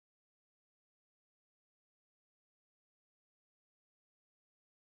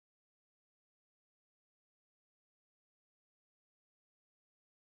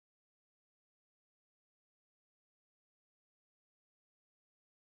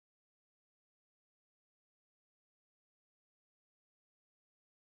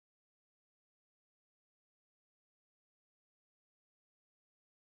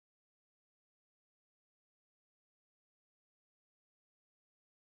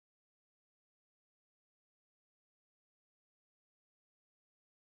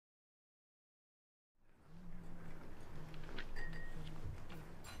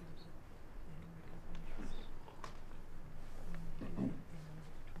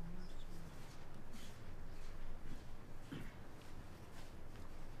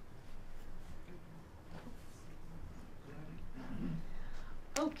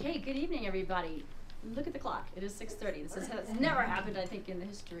Okay, good evening, everybody. Look at the clock. It is 6:30. This has never happened, I think, in the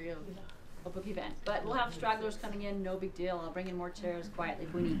history of a book event. But we'll have stragglers coming in, no big deal. I'll bring in more chairs quietly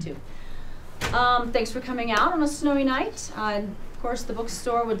if we need to. Thanks for coming out on a snowy night. Of course, the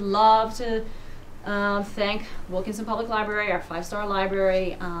bookstore would love to thank Wilkinson Public Library, our 5-star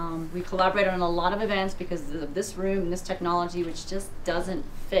library. We collaborate on a lot of events because of this room and this technology, which just doesn't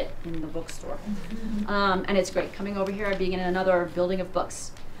fit in the bookstore. And it's great coming over here and being in another building of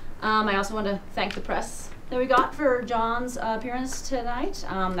books. I also want to thank the press that we got for John's appearance tonight.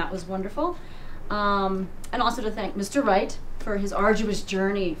 That was wonderful. And also to thank Mr. Wright for his arduous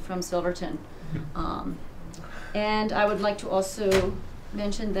journey from Silverton. And I would like to also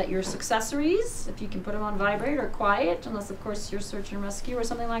mention that your accessories, if you can put them on vibrate or quiet, unless of course you're search and rescue or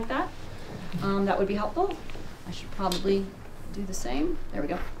something like that, that would be helpful. I should probably do the same. There we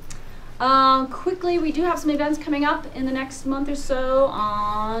go. Quickly, we do have some events coming up in the next month or so.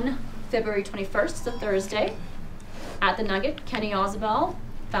 On February 21st, it's a Thursday, at the Nugget. Kenny Osabel,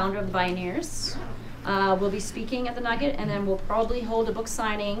 founder of the Pioneers, will be speaking at the Nugget, and then we'll probably hold a book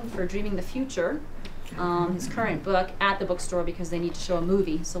signing for Dreaming the Future, his current book, at the bookstore because they need to show a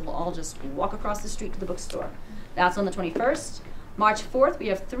movie, so we'll all just walk across the street to the bookstore. That's on the 21st. March 4th, we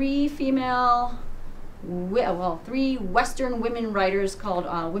have three Western women writers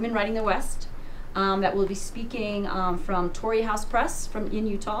called Women Writing the West that will be speaking from Torrey House Press in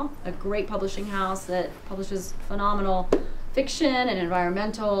Utah, a great publishing house that publishes phenomenal fiction and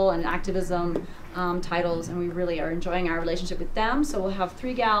environmental and activism titles, and we really are enjoying our relationship with them. So we'll have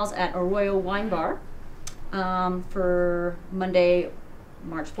three gals at Arroyo Wine Bar for Monday,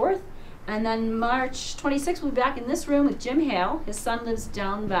 March 4th. And then March 26th, we'll be back in this room with Jim Hale. His son lives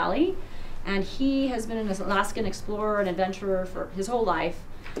down valley, and he has been an Alaskan explorer and adventurer for his whole life.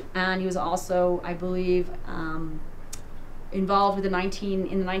 And he was also, I believe, involved with in the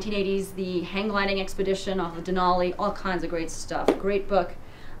 1980s, the hang gliding expedition off of Denali, all kinds of great stuff. Great book,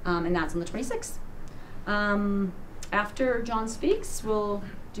 and that's on the 26th. After John speaks, we'll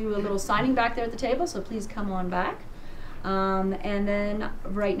do a little signing back there at the table, so please come on back. And then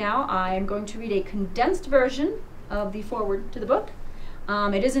right now, I'm going to read a condensed version of the foreword to the book.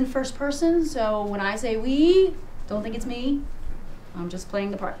 It is in first person, so when I say we, don't think it's me. I'm just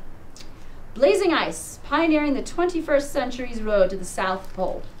playing the part. Blazing ice, pioneering the 21st century's road to the South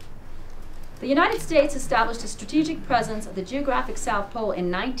Pole. The United States established a strategic presence at the geographic South Pole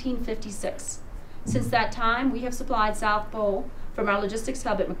in 1956. Since that time, we have supplied South Pole from our logistics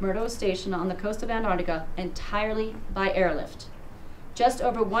hub at McMurdo Station on the coast of Antarctica entirely by airlift. Just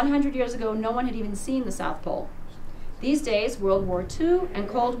over 100 years ago, no one had even seen the South Pole. These days, World War II and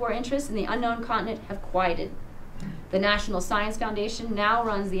Cold War interests in the unknown continent have quieted. The National Science Foundation now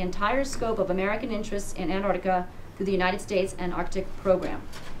runs the entire scope of American interests in Antarctica through the United States Antarctic Program.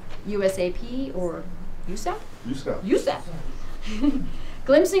 USAP, or USAP? USAP.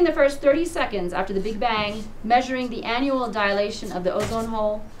 Glimpsing the first 30 seconds after the Big Bang, measuring the annual dilation of the ozone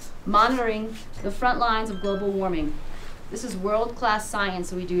hole, monitoring the front lines of global warming. This is world-class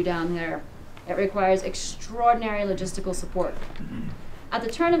science we do down there. It requires extraordinary logistical support. At the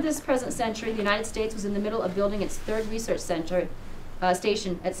turn of this present century, the United States was in the middle of building its third research center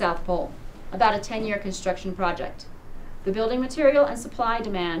station at South Pole, about a 10-year construction project. The building material and supply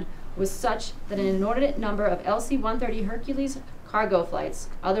demand was such that an inordinate number of LC-130 Hercules cargo flights,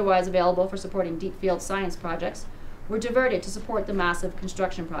 otherwise available for supporting deep field science projects, were diverted to support the massive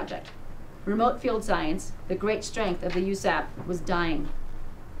construction project. Remote field science, the great strength of the USAP, was dying.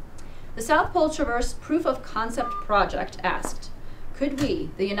 The South Pole Traverse Proof of Concept project asked, could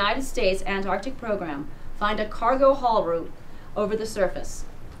we, the United States Antarctic Program, find a cargo haul route over the surface,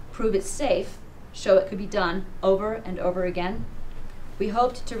 prove it's safe, show it could be done over and over again? We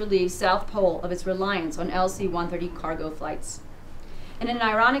hoped to relieve South Pole of its reliance on LC-130 cargo flights. In an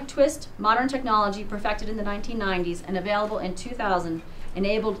ironic twist, modern technology perfected in the 1990s and available in 2000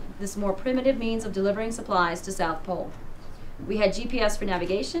 enabled this more primitive means of delivering supplies to South Pole. We had GPS for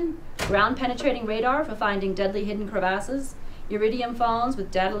navigation, ground-penetrating radar for finding deadly hidden crevasses, iridium phones with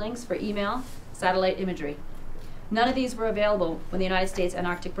data links for email, satellite imagery. None of these were available when the United States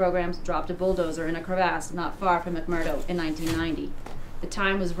Antarctic Program dropped a bulldozer in a crevasse not far from McMurdo in 1990. The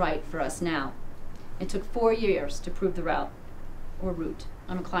time was right for us now. It took 4 years to prove the route, or route.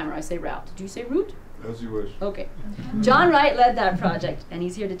 I'm a climber, I say route. Did you say route? As you wish. Okay. John Wright led that project, and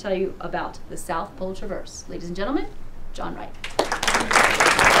he's here to tell you about the South Pole Traverse. Ladies and gentlemen, John Wright.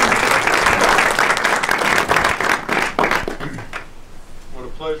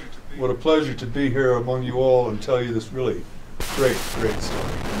 What a pleasure to be here among you all and tell you this really great story.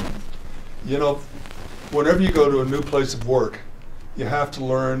 You know, whenever you go to a new place of work, you have to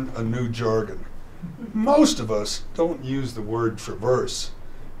learn a new jargon. Most of us don't use the word traverse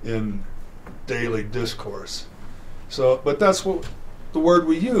in daily discourse. So, but that's what the word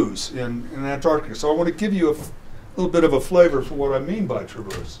we use in Antarctica. So I want to give you a little bit of a flavor for what I mean by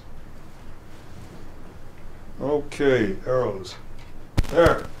traverse. Okay, arrows.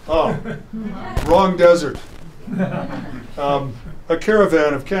 There. Oh, wrong desert. A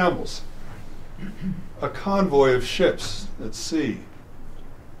caravan of camels. A convoy of ships at sea.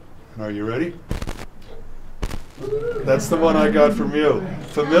 And are you ready? That's the one I got from you.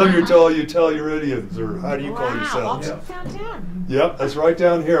 Familiar to all you Telluridians, or how do you call yourselves? Yep, that's right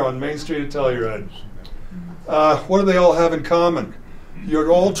down here on Main Street of Telluride. What do they all have in common?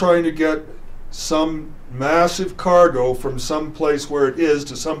 You're all trying to get some massive cargo from some place where it is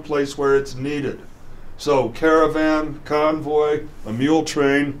to some place where it's needed. So caravan, convoy, a mule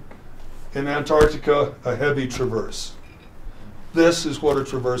train. In Antarctica, a heavy traverse. This is what a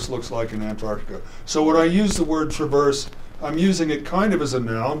traverse looks like in Antarctica. So when I use the word traverse, I'm using it kind of as a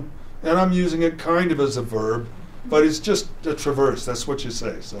noun, and I'm using it kind of as a verb, but it's just a traverse. That's what you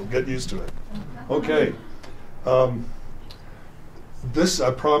say, so get used to it. Okay. This,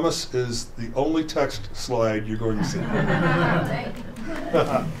 I promise, is the only text slide you're going to see.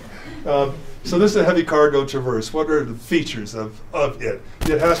 So this is a heavy cargo traverse. What are the features of it?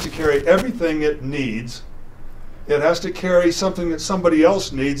 It has to carry everything it needs. It has to carry something that somebody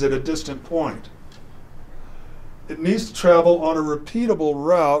else needs at a distant point. It needs to travel on a repeatable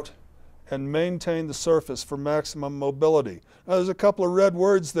route and maintain the surface for maximum mobility. Now, there's a couple of red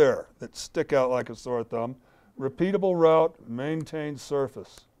words there that stick out like a sore thumb. Repeatable route, maintained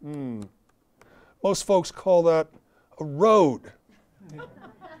surface. Most folks call that a road.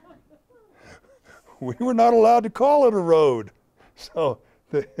 We were not allowed to call it a road. So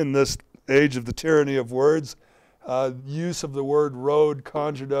in this age of the tyranny of words, use of the word road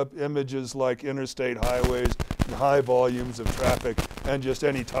conjured up images like interstate highways and high volumes of traffic and just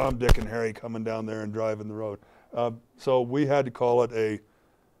any Tom, Dick, and Harry coming down there and driving the road. So we had to call it a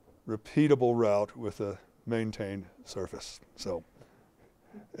repeatable route with a maintained surface. So,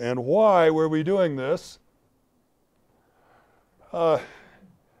 and why were we doing this?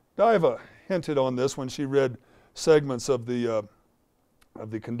 Diva hinted on this when she read segments of the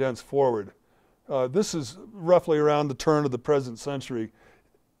condensed forward. This is roughly around the turn of the present century.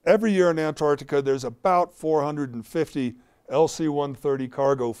 Every year in Antarctica, there's about 450 LC-130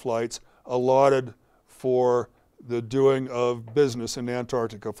 cargo flights allotted for the doing of business in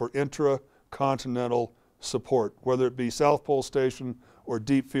Antarctica for intracontinental support, whether it be South Pole Station or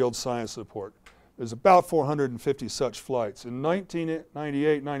deep field science support. There's about 450 such flights. In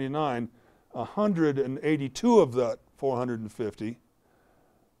 1998-99, 182 of that 450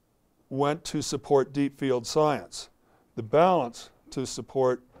 went to support deep field science. The balance to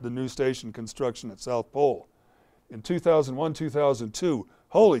support the new station construction at South Pole. In 2001, 2002,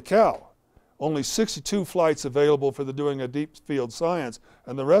 holy cow, only 62 flights available for the doing of deep field science,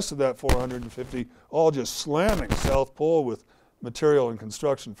 and the rest of that 450 all just slamming South Pole with material and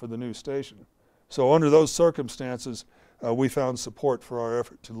construction for the new station. So under those circumstances, we found support for our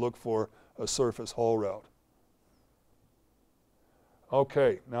effort to look for a surface haul route.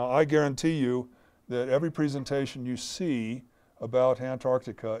 Okay, now I guarantee you that every presentation you see about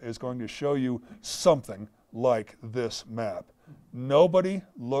Antarctica is going to show you something like this map. Nobody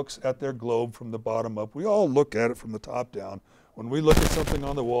looks at their globe from the bottom up. We all look at it from the top down. When we look at something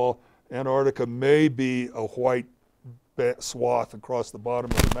on the wall, Antarctica may be a white swath across the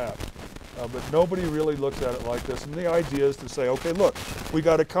bottom of the map. But nobody really looks at it like this. And the idea is to say, okay, look, we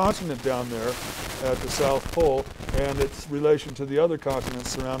got a continent down there at the South Pole, and its relation to the other continents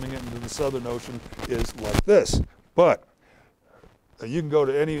surrounding it into the Southern Ocean is like this. But you can go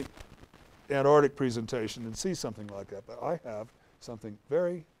to any Antarctic presentation and see something like that. But I have something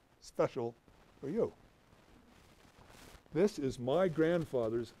very special for you. This is my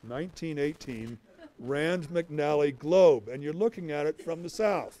grandfather's 1918 Rand McNally globe, and you're looking at it from the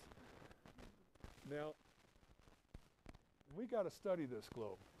south. Now, we got to study this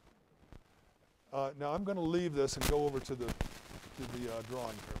globe. Now I'm going to leave this and go over to the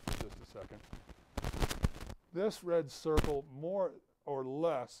drawing here for just a second. This red circle, more or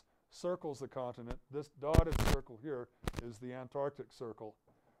less, circles the continent. This dotted circle here is the Antarctic circle.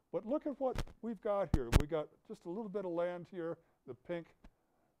 But look at what we've got here. We got just a little bit of land here, the pink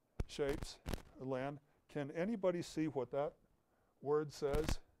shapes of land. Can anybody see what that word says?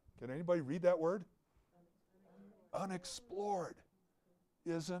 Can anybody read that word? Unexplored.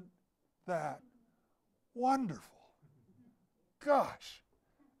 Isn't that wonderful? Gosh,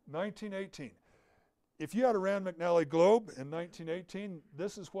 1918. if you had a Rand McNally globe in 1918,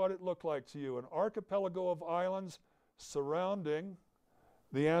 this is what it looked like to you. An archipelago of islands surrounding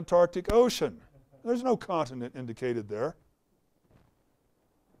the Antarctic Ocean. There's no continent indicated there.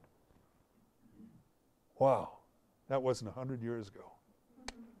 Wow, that wasn't 100 years ago.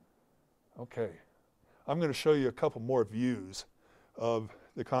 Okay, I'm going to show you a couple more views of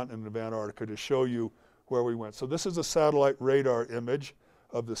the continent of Antarctica to show you where we went. So this is a satellite radar image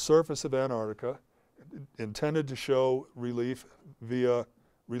of the surface of Antarctica, intended to show relief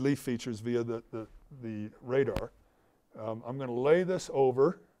features via the radar. I'm going to lay this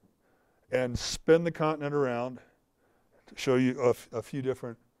over and spin the continent around to show you a few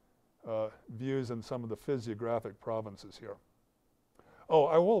different views in some of the physiographic provinces here. Oh,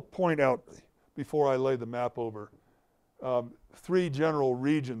 I will point out before I lay the map over, 3 general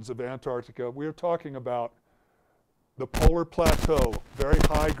regions of Antarctica. We're talking about the polar plateau, very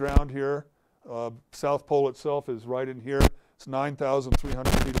high ground here. South Pole itself is right in here. It's 9,300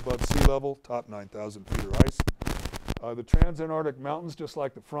 feet above sea level, top 9,000 feet of ice. The Transantarctic Mountains, just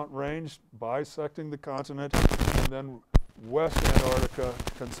like the Front Range, bisecting the continent, and then West Antarctica,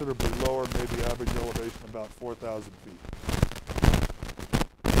 considerably lower, maybe average elevation about 4,000 feet.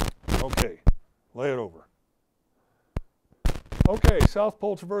 Okay, lay it over. Okay, South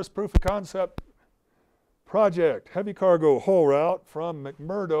Pole Traverse Proof of Concept Project. Heavy cargo haul route from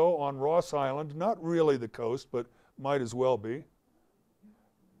McMurdo on Ross Island, not really the coast, but might as well be.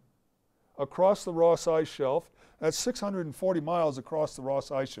 Across the Ross Ice Shelf, that's 640 miles across the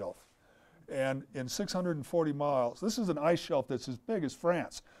Ross Ice Shelf. And in 640 miles, this is an ice shelf that's as big as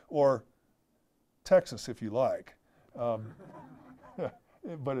France, or Texas if you like. But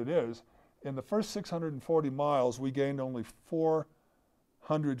it is. In the first 640 miles, we gained only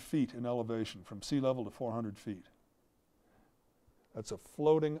 400 feet in elevation, from sea level to 400 feet. That's a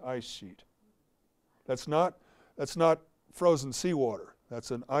floating ice sheet. That's not frozen seawater.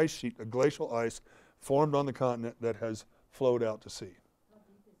 That's an ice sheet, a glacial ice formed on the continent that has flowed out to sea. How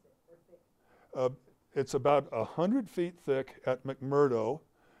deep is it, or thick? It's about 100 feet thick at McMurdo,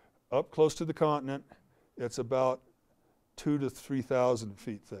 up close to the continent. It's about 2,000 to 3,000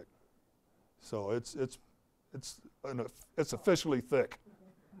 feet thick. So it's officially thick.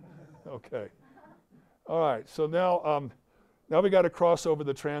 Okay. All right. So now we got to cross over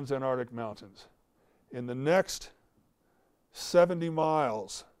the Transantarctic Mountains. In the next 70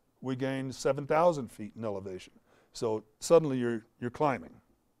 miles, we gained 7,000 feet in elevation. So suddenly you're climbing.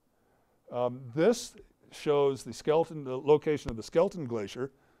 This shows the location of the Skeleton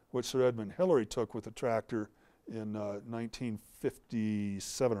Glacier, which Sir Edmund Hillary took with a tractor in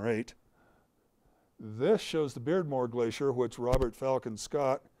 1957 or 8. This shows the Beardmore Glacier, which Robert Falcon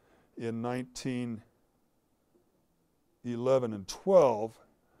Scott in 1911 and 12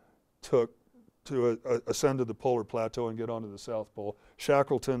 took to ascend to the polar plateau and get onto the South Pole.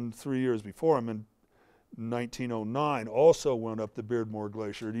 Shackleton, 3 years before him in 1909, also went up the Beardmore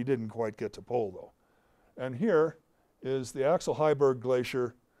Glacier. He didn't quite get to pole though. And here is the Axel Heiberg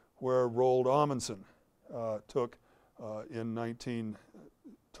Glacier, where Roald Amundsen took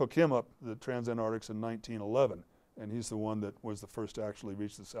him up the Transantarctics in 1911, and he's the one that was the first to actually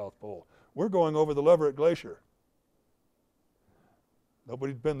reach the South Pole. We're going over the Leverett Glacier.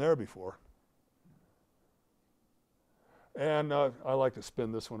 Nobody'd been there before. And I like to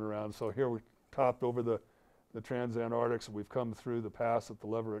spin this one around. So here we topped over the Transantarctics, and we've come through the pass at the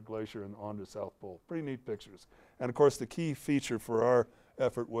Leverett Glacier and onto South Pole. Pretty neat pictures. And of course, the key feature for our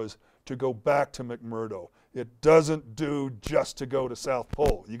effort was to go back to McMurdo. It doesn't do just to go to South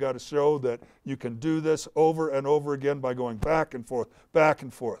Pole. You got to show that you can do this over and over again by going back and forth,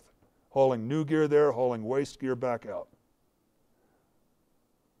 hauling new gear there, hauling waste gear back out.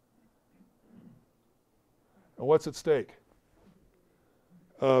 And what's at stake?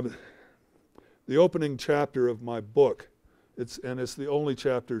 The opening chapter of my book, it's the only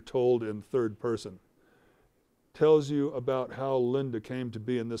chapter told in third person, tells you about how Linda came to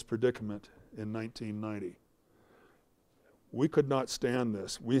be in this predicament in 1990. We could not stand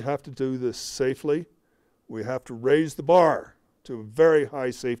this. We have to do this safely. We have to raise the bar to a very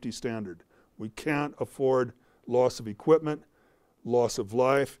high safety standard. We can't afford loss of equipment, loss of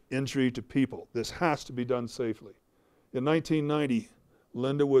life, injury to people. This has to be done safely. In 1990,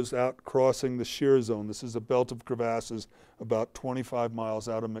 Linda was out crossing the shear zone. This is a belt of crevasses about 25 miles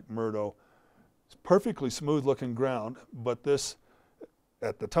out of McMurdo. It's perfectly smooth looking ground, but this,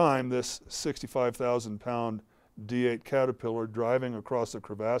 at the time, this 65,000 pound D8 Caterpillar driving across the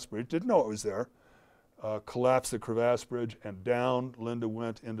crevasse bridge, didn't know it was there, collapsed the crevasse bridge, and down Linda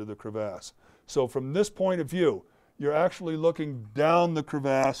went into the crevasse. So from this point of view, you're actually looking down the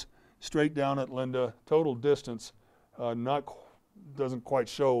crevasse straight down at Linda. Total distance doesn't quite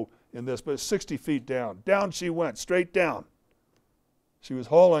show in this, but it's 60 feet down. Down she went, straight down. She was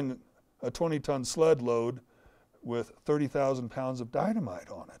hauling a 20-ton sled load with 30,000 pounds of dynamite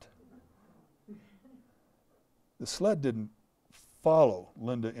on it. The sled didn't follow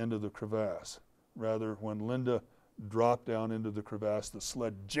Linda into the crevasse. Rather, when Linda dropped down into the crevasse, the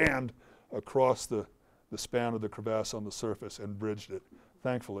sled jammed across the span of the crevasse on the surface and bridged it.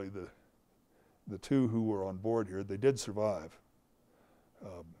 Thankfully, the two who were on board here, they did survive,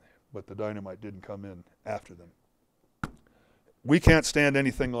 but the dynamite didn't come in after them. We can't stand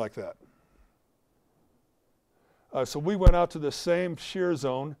anything like that. So we went out to the same shear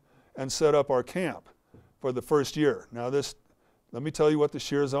zone and set up our camp for the first year. Now let me tell you what the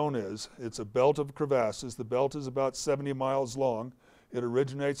shear zone is. It's a belt of crevasses. The belt is about 70 miles long. It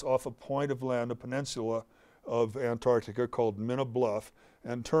originates off a point of land, a peninsula of Antarctica called Minna Bluff,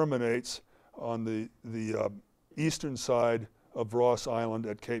 and terminates on the eastern side of Ross Island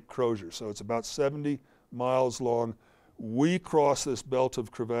at Cape Crozier. So it's about 70 miles long. We cross this belt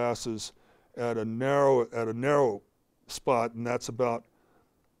of crevasses at a narrow spot, and that's about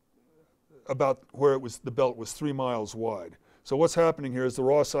where the belt was 3 miles wide. So what's happening here is the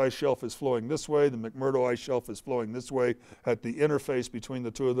Ross ice shelf is flowing this way, the McMurdo ice shelf is flowing this way. At the interface between the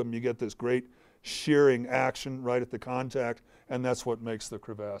two of them, you get this great shearing action right at the contact, and that's what makes the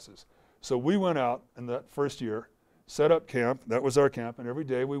crevasses. So we went out in that first year, set up camp. That was our camp, and every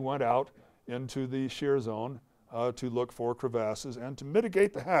day we went out into the shear zone to look for crevasses and to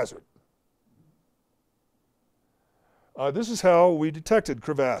mitigate the hazard. This is how we detected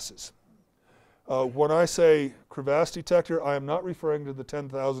crevasses. When I say crevasse detector, I am not referring to the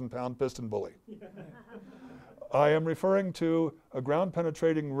 10,000-pound piston bully. I am referring to a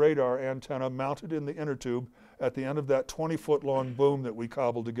ground-penetrating radar antenna mounted in the inner tube at the end of that 20-foot-long boom that we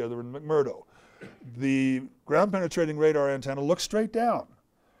cobbled together in McMurdo. The ground-penetrating radar antenna looks straight down,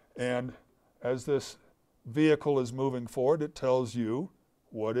 and as this vehicle is moving forward, it tells you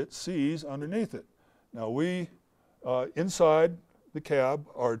what it sees underneath it. Now inside the cab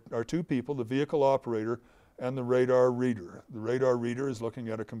are two people, the vehicle operator and the radar reader. The radar reader is looking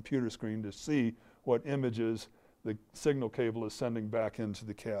at a computer screen to see what images the signal cable is sending back into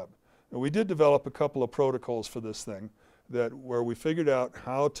the cab. Now, we did develop a couple of protocols for this thing where we figured out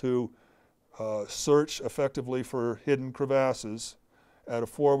how to search effectively for hidden crevasses at a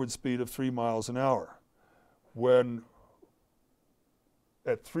forward speed of 3 miles an hour. When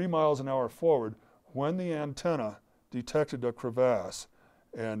at 3 miles an hour forward, when the antenna detected a crevasse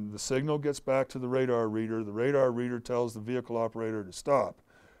and the signal gets back to the radar reader tells the vehicle operator to stop.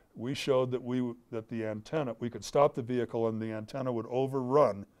 We showed that we could stop the vehicle and the antenna would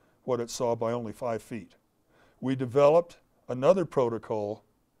overrun what it saw by only 5 feet. We developed another protocol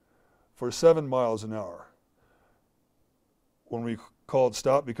for 7 miles an hour. When we called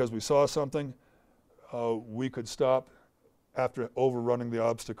stop because we saw something, we could stop after overrunning the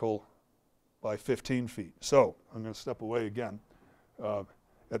obstacle by 15 feet. So I'm going to step away again.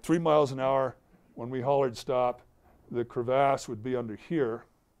 At 3 miles an hour, when we hollered stop, the crevasse would be under here.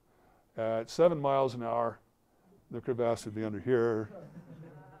 At 7 miles an hour, the crevasse would be under here.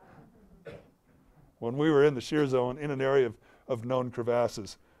 When we were in the shear zone, in an area of known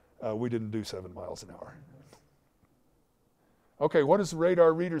crevasses, we didn't do 7 miles an hour. Okay, what does the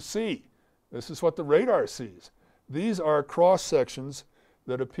radar reader see? This is what the radar sees. These are cross sections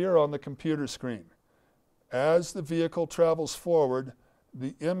that appear on the computer screen. As the vehicle travels forward,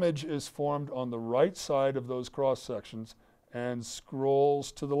 the image is formed on the right side of those cross sections and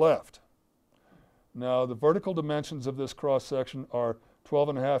scrolls to the left. Now, the vertical dimensions of this cross section are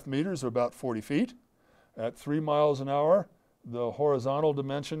 12.5 meters, or about 40 feet. At 3 miles an hour, the horizontal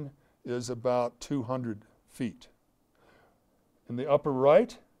dimension is about 200 feet. In the upper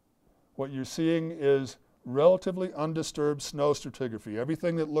right, what you're seeing is relatively undisturbed snow stratigraphy.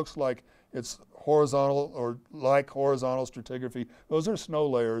 Everything that looks like it's horizontal or like horizontal stratigraphy, those are snow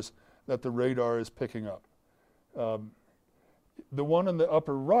layers that the radar is picking up. The one in the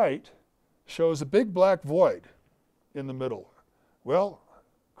upper right shows a big black void in the middle. Well,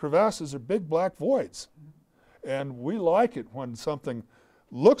 crevasses are big black voids. And we like it when something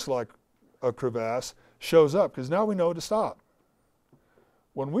looks like a crevasse shows up, because now we know to stop.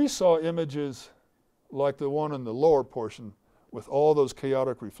 When we saw images like the one in the lower portion with all those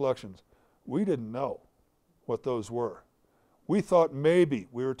chaotic reflections, we didn't know what those were. We thought maybe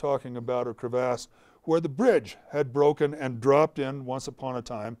we were talking about a crevasse where the bridge had broken and dropped in once upon a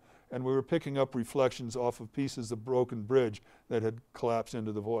time, and we were picking up reflections off of pieces of broken bridge that had collapsed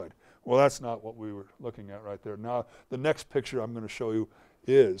into the void. Well, that's not what we were looking at right there. Now, the next picture I'm going to show you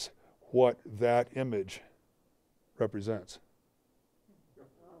is what that image represents.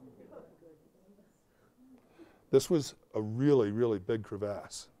 This was a really, really big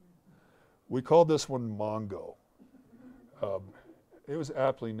crevasse. We called this one Mongo. It was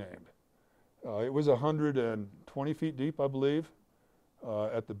aptly named. It was 120 feet deep, I believe.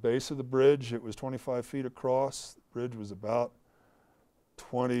 At the base of the bridge, it was 25 feet across. The bridge was about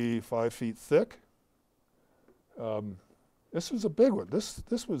 25 feet thick. This was a big one.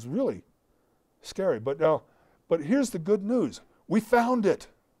 This was really scary. But here's the good news. We found it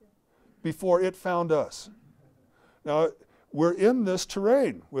before it found us. Now, we're in this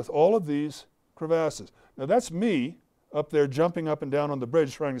terrain with all of these crevasses. Now, that's me up there jumping up and down on the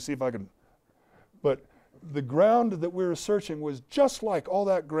bridge trying to see if I can. But the ground that we were searching was just like all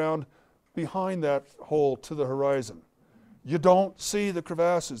that ground behind that hole to the horizon. You don't see the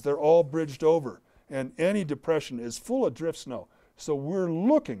crevasses. They're all bridged over. And any depression is full of drift snow. So we're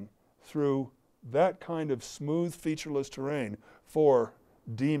looking through that kind of smooth, featureless terrain for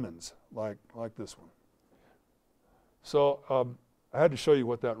demons like this one. So I had to show you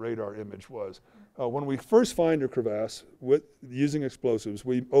what that radar image was. When we first find a crevasse using explosives,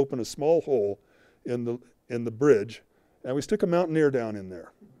 we open a small hole in the bridge, and we stick a mountaineer down in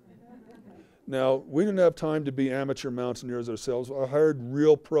there. Now, we didn't have time to be amateur mountaineers ourselves. I hired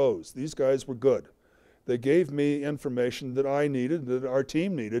real pros. These guys were good. They gave me information that I needed, that our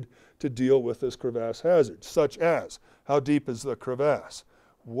team needed, to deal with this crevasse hazard, such as how deep is the crevasse?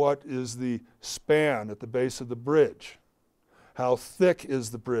 What is the span at the base of the bridge? How thick is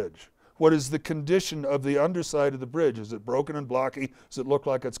the bridge? What is the condition of the underside of the bridge? Is it broken and blocky? Does it look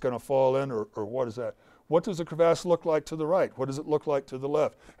like it's going to fall in, or what is that? What does the crevasse look like to the right? What does it look like to the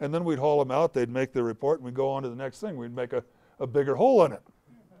left? And then we'd haul them out, they'd make their report, and we'd go on to the next thing. We'd make a bigger hole in it.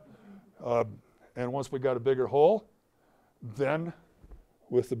 And once we got a bigger hole, then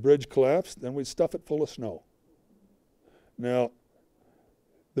with the bridge collapsed, then we'd stuff it full of snow. Now,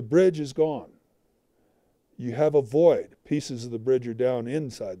 the bridge is gone. You have a void. Pieces of the bridge are down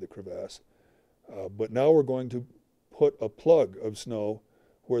inside the crevasse. But now we're going to put a plug of snow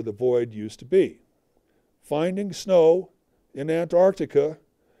where the void used to be. Finding snow in Antarctica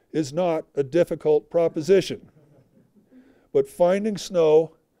is not a difficult proposition. But finding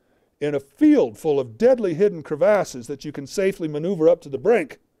snow in a field full of deadly hidden crevasses that you can safely maneuver up to the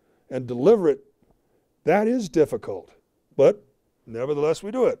brink and deliver it, that is difficult. But nevertheless, we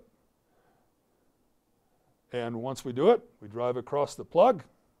do it. And once we do it, we drive across the plug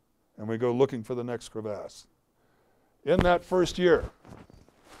and we go looking for the next crevasse. In that first year,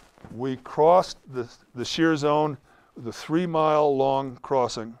 we crossed the shear zone, the 3-mile-long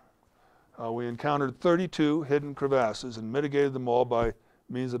crossing. We encountered 32 hidden crevasses and mitigated them all by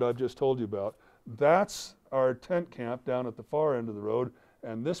means that I've just told you about. That's our tent camp down at the far end of the road,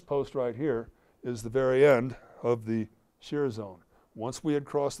 and this post right here is the very end of the shear zone. Once we had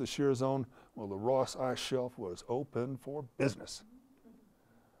crossed the shear zone, well, the Ross Ice Shelf was open for business.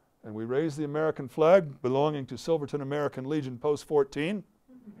 And we raised the American flag belonging to Silverton American Legion Post 14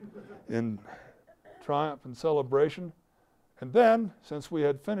 in triumph and celebration. And then, since we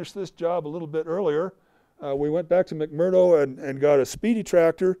had finished this job a little bit earlier, we went back to McMurdo and got a speedy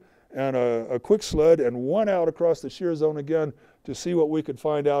tractor and a quick sled and went out across the shear zone again to see what we could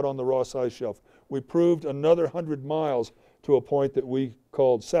find out on the Ross Ice Shelf. We proved another 100 miles to a point that we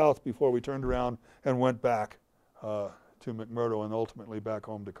called south before we turned around and went back to McMurdo and ultimately back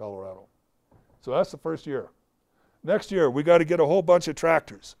home to Colorado. So that's the first year. Next year, we got to get a whole bunch of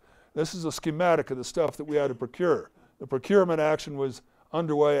tractors. This is a schematic of the stuff that we had to procure. The procurement action was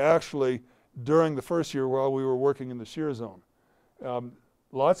underway actually during the first year while we were working in the shear zone.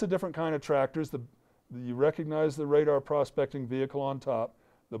 Lots of different kind of tractors. You recognize the radar prospecting vehicle on top.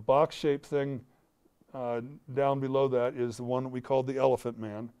 The box-shaped thing down below that is the one that we called the Elephant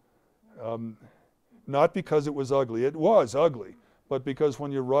Man. Not because it was ugly. It was ugly, but because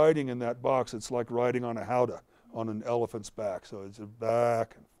when you're riding in that box, it's like riding on a howdah on an elephant's back. So it's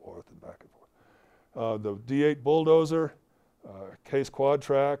back and forth and back and forth. The D8 bulldozer, Case Quad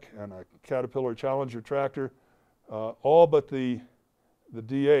Track, and a Caterpillar Challenger tractor, all but the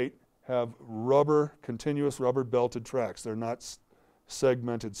D8 have continuous rubber belted tracks. They're not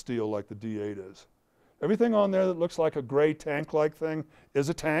segmented steel like the D8 is. Everything on there that looks like a gray tank-like thing is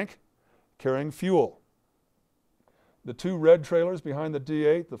a tank carrying fuel. The two red trailers behind the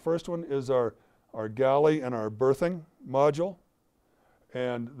D8, the first one is our galley and our berthing module.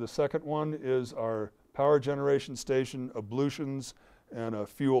 And the second one is our power generation station, ablutions, and a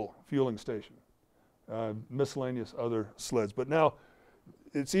fueling station. Miscellaneous other sleds. But now,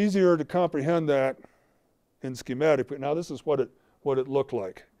 it's easier to comprehend that in schematic, but now this is what it looked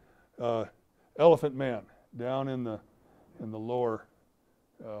like. Elephant Man down in the lower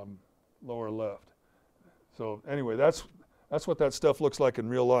left. So anyway, that's what that stuff looks like in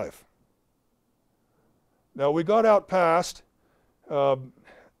real life. Now we got out past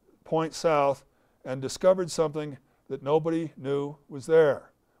Point South and discovered something that nobody knew was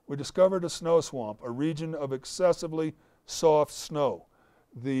there. We discovered a snow swamp, a region of excessively soft snow.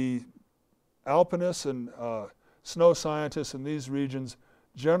 The alpinists and snow scientists in these regions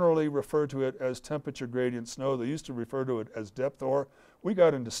generally refer to it as temperature gradient snow. They used to refer to it as depth ore. We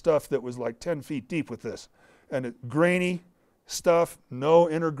got into stuff that was like 10 feet deep with this. And grainy stuff, no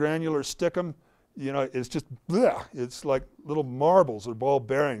intergranular stickum. You know, it's just, bleh, it's like little marbles or ball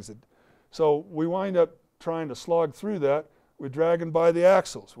bearings. So we wind up trying to slog through that. We're dragging by the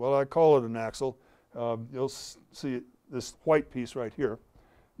axles. Well, I call it an axle. You'll see this white piece right here.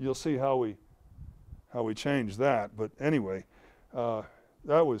 You'll see how we changed that. But anyway,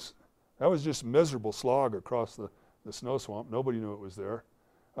 that was just miserable slog across the snow swamp. Nobody knew it was there.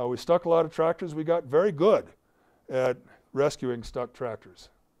 We stuck a lot of tractors. We got very good at rescuing stuck tractors.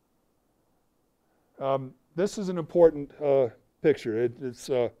 This is an important picture. It's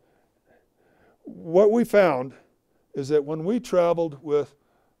what we found is that when we traveled with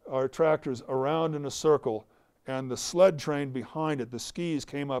our tractors around in a circle and the sled train behind it, the skis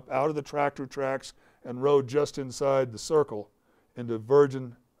came up out of the tractor tracks and rode just inside the circle into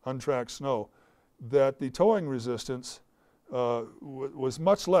virgin untracked snow, that the towing resistance was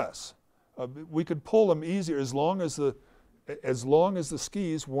much less. We could pull them easier as long as the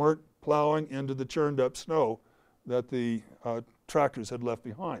skis weren't plowing into the churned up snow that the tractors had left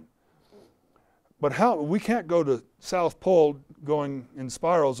behind. But we can't go to South Pole going in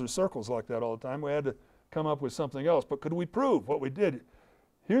spirals or circles like that all the time. We had to come up with something else. But could we prove what we did?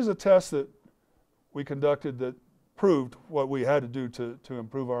 Here's a test that we conducted that proved what we had to do to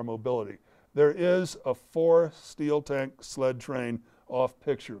improve our mobility. There is a 4 steel tank sled train off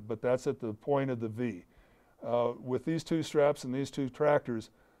picture, but that's at the point of the V. With these 2 straps and these 2 tractors,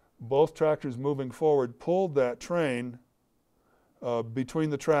 both tractors moving forward pulled that train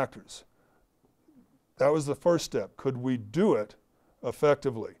between the tractors. That was the first step. Could we do it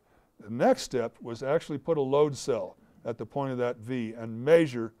effectively? The next step was actually put a load cell at the point of that V and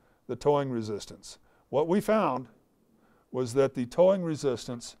measure the towing resistance. What we found was that the towing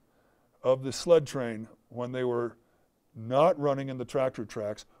resistance of the sled train when they were not running in the tractor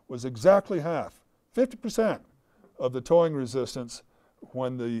tracks was exactly half, 50% of the towing resistance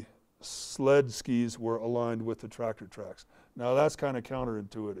when the sled skis were aligned with the tractor tracks. Now that's kind of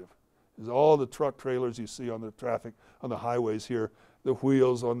counterintuitive. Is all the truck trailers you see on the traffic, on the highways here, the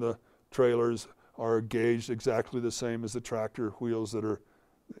wheels on the trailers are gauged exactly the same as the tractor wheels that are,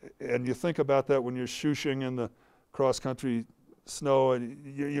 and you think about that when you're shooshing in the cross-country snow and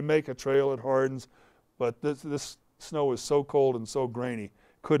you make a trail, it hardens, but this snow is so cold and so grainy,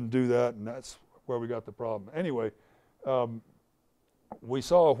 couldn't do that, and that's where we got the problem. Anyway, we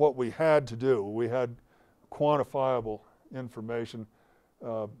saw what we had to do. We had quantifiable information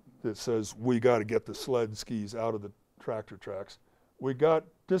that says we got to get the sled skis out of the tractor tracks. We got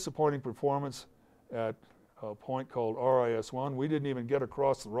disappointing performance at a point called RIS-1. We didn't even get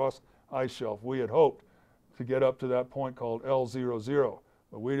across the Ross ice shelf. We had hoped to get up to that point called L00,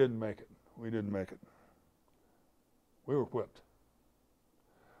 but we didn't make it. We didn't make it. We were whipped.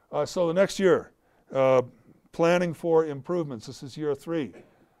 So the next year, planning for improvements. This is year 3.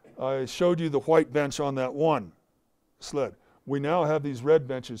 I showed you the white bench on that one sled. We now have these red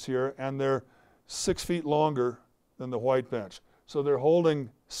benches here, and they're 6 feet longer than the white bench. So they're holding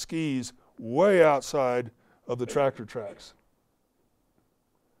skis way outside of the tractor tracks.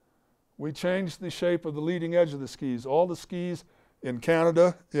 We changed the shape of the leading edge of the skis. All the skis in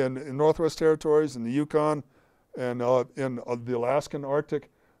Canada, in Northwest Territories, in the Yukon, and in the Alaskan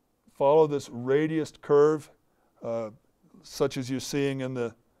Arctic follow this radiused curve, such as you're seeing in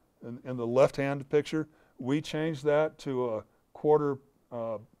the left-hand picture. We changed that to a quarter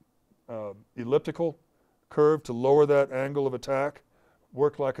elliptical curve to lower that angle of attack.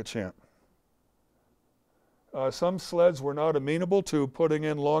 Worked like a champ. Some sleds were not amenable to putting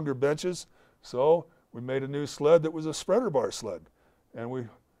in longer benches, so we made a new sled that was a spreader bar sled. And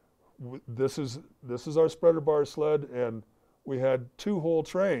this is our spreader bar sled, and we had 2 whole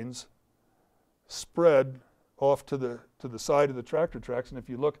trains spread off to the side of the tractor tracks. And if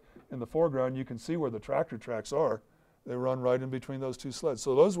you look in the foreground, you can see where the tractor tracks are. They run right in between those 2 sleds.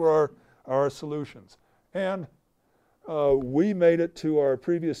 So those were our solutions. And we made it to our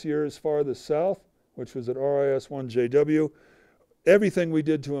previous year's farthest south, which was at RIS-1JW. Everything we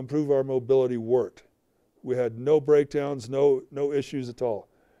did to improve our mobility worked. We had no breakdowns, no issues at all.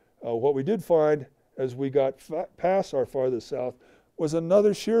 What we did find as we got past our farthest south was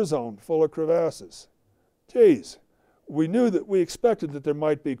another shear zone full of crevasses. Geez, we expected that there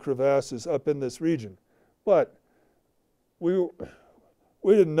might be crevasses up in this region, but we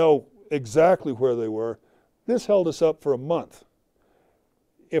didn't know exactly where they were. This held us up for a month.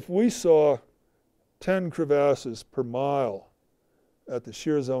 If we saw 10 crevasses per mile at the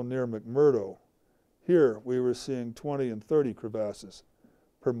shear zone near McMurdo, here we were seeing 20 and 30 crevasses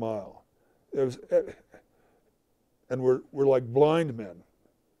per mile. And we're like blind men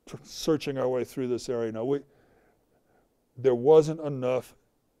searching our way through this area. Now, there wasn't enough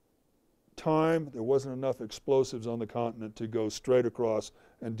time, there wasn't enough explosives on the continent to go straight across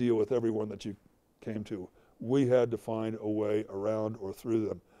and deal with everyone that you came to. We had to find a way around or through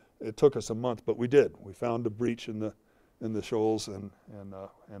them. It took us a month, but we did. We found a breach in the shoals, and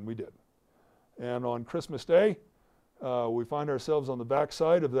we did. And on Christmas Day, we find ourselves on the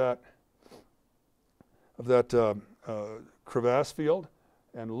backside of that crevasse field,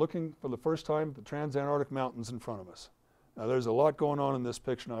 and looking for the first time at the Transantarctic Mountains in front of us. Now, there's a lot going on in this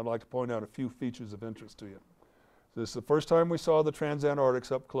picture, and I'd like to point out a few features of interest to you. This is the first time we saw the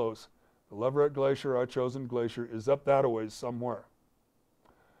Transantarctics up close. The Leverett Glacier, our chosen glacier, is up that a ways somewhere.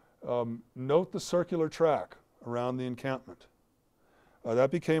 Note the circular track around the encampment.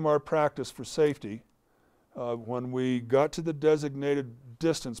 That became our practice for safety when we got to the designated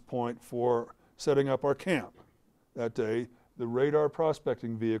distance point for setting up our camp. That day, the radar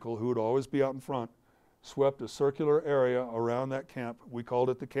prospecting vehicle, who would always be out in front, swept a circular area around that camp. We called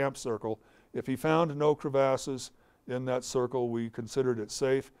it the camp circle. If he found no crevasses in that circle, we considered it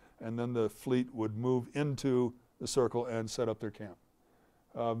safe, and then the fleet would move into the circle and set up their camp.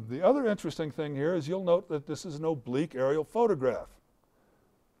 The other interesting thing here is you'll note that this is an oblique aerial photograph.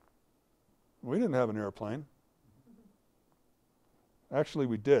 We didn't have an airplane. Actually,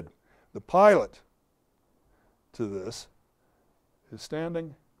 we did. The pilot to this is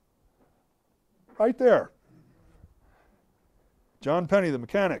standing right there. John Penny, the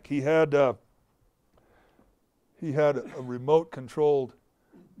mechanic, he had a remote-controlled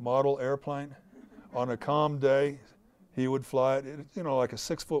model airplane. On a calm day, he would fly it, like a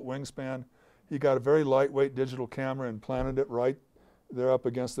 6-foot wingspan. He got a very lightweight digital camera and planted it right there up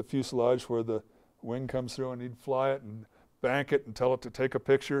against the fuselage where the wing comes through, and he'd fly it and bank it and tell it to take a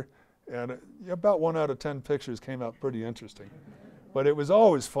picture. And about 1 out of 10 pictures came out pretty interesting. But it was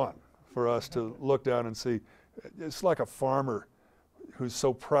always fun for us to look down and see. It's like a farmer who's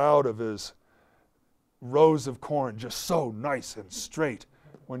so proud of his rows of corn, just so nice and straight.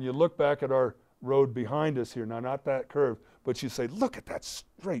 When you look back at our road behind us here, now not that curve, but you say, look at that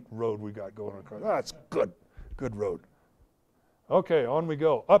straight road we got going across. That's good road. Okay, on we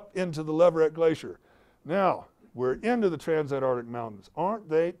go, up into the Leverett Glacier. Now, we're into the Transantarctic Mountains. Aren't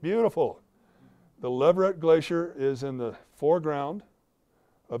they beautiful? The Leverett Glacier is in the foreground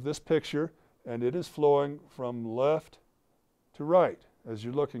of this picture, and it is flowing from left to right as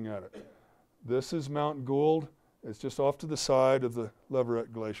you're looking at it. This is Mount Gould. It's just off to the side of the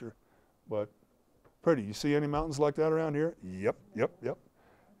Leverett Glacier, but pretty. You see any mountains like that around here? Yep.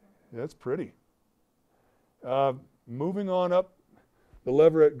 That's pretty. Moving on up the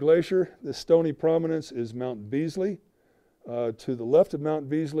Leverett Glacier, this stony prominence is Mount Beasley. To the left of Mount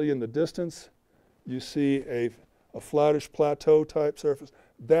Beasley in the distance, you see a flattish plateau type surface.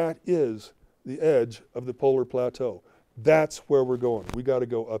 That is the edge of the polar plateau. That's where we're going. We got to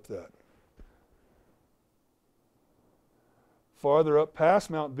go up that. Farther up past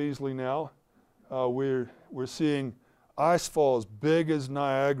Mount Beasley now, we're seeing ice falls big as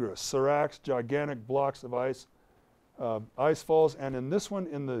Niagara, seracs, gigantic blocks of ice falls, and in this one,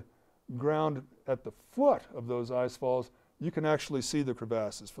 in the ground at the foot of those ice falls, you can actually see the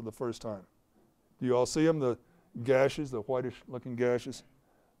crevasses for the first time. Do you all see them, the gashes, the whitish-looking gashes?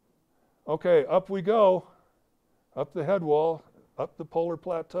 Okay, up we go, up the head wall, up the polar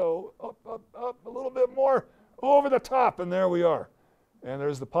plateau, up a little bit more, over the top, and there we are. And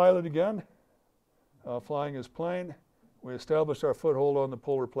there's the pilot again, flying his plane. We established our foothold on the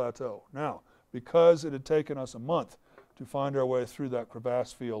polar plateau. Now, because it had taken us a month to find our way through that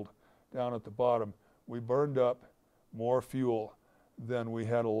crevasse field down at the bottom, we burned up more fuel than we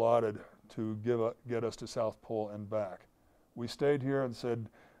had allotted to get us to South Pole and back. We stayed here and said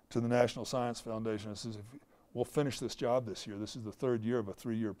to the National Science Foundation, we'll finish this job this year. This is the third year of a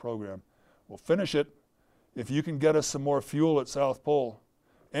 3-year program. We'll finish it if you can get us some more fuel at South Pole.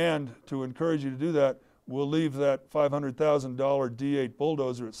 And to encourage you to do that, we'll leave that $500,000 D8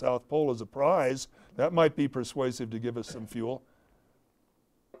 bulldozer at South Pole as a prize. That might be persuasive to give us some fuel.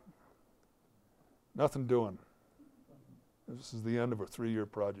 Nothing doing. This is the end of a 3-year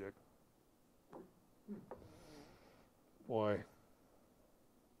project. Boy.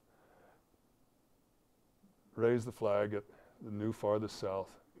 Raise the flag at the new farthest south.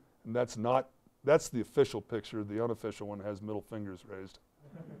 And that's the official picture. The unofficial one has middle fingers raised.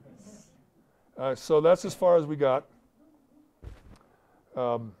 So that's as far as we got.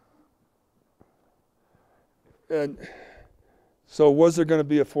 And so was there going to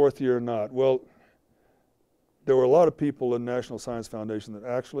be a fourth year or not? Well, there were a lot of people in National Science Foundation that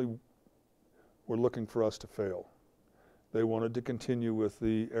actually were looking for us to fail. They wanted to continue with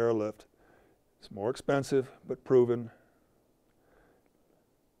the airlift. It's more expensive, but proven.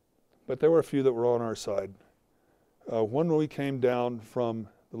 But there were a few that were on our side. When we came down from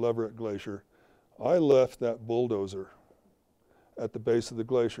the Leverett Glacier, I left that bulldozer at the base of the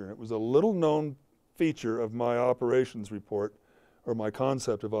glacier. It was a little known feature of my operations report, or my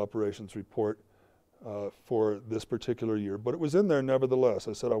concept of operations report for this particular year, but it was in there nevertheless.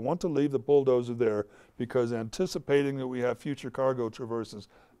 I said, I want to leave the bulldozer there because anticipating that we have future cargo traverses,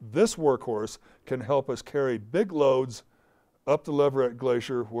 this workhorse can help us carry big loads up the Leverett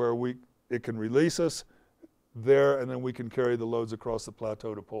Glacier where it can release us there, and then we can carry the loads across the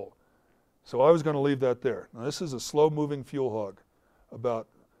plateau to pole. So I was going to leave that there. Now this is a slow-moving fuel hog, about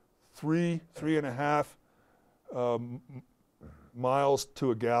 3.5 miles to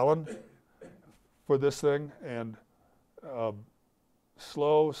a gallon for this thing, and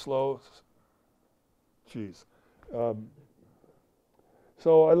slow, geez.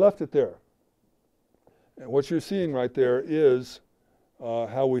 So I left it there. And what you're seeing right there is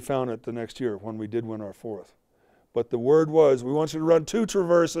how we found it the next year when we did win our fourth. But the word was, we want you to run 2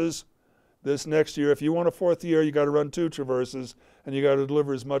 traverses this next year. If you want a fourth year, you got to run 2 traverses, and you got to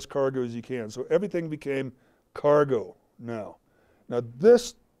deliver as much cargo as you can. So everything became cargo now. Now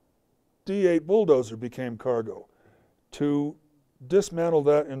this D8 bulldozer became cargo. To dismantle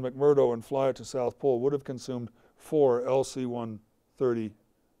that in McMurdo and fly it to South Pole would have consumed 4 LC-130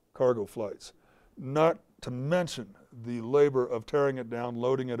 cargo flights. Not to mention the labor of tearing it down,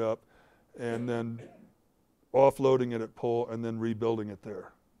 loading it up, and then offloading it at pole and then rebuilding it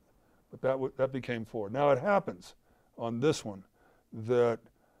there. But that became 4. Now it happens on this one that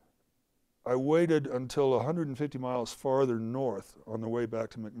I waited until 150 miles farther north on the way back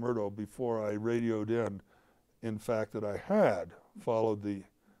to McMurdo before I radioed in fact, that I had followed the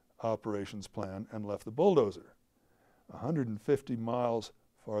operations plan and left the bulldozer. 150 miles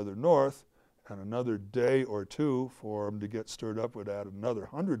farther north, and another day or 2 for them to get stirred up would add another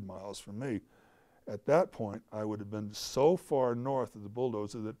 100 miles for me. At that point, I would have been so far north of the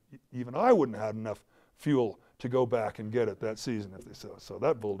bulldozer that even I wouldn't have enough fuel to go back and get it that season if they so. So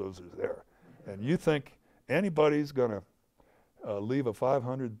that bulldozer's there. And you think anybody's going to leave a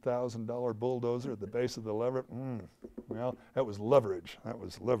 $500,000 bulldozer at the base of the Leverett? Well, that was leverage. That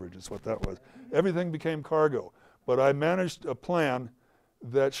was leverage is what that was. Everything became cargo. But I managed a plan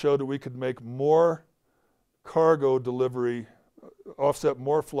that showed that we could make more cargo delivery, offset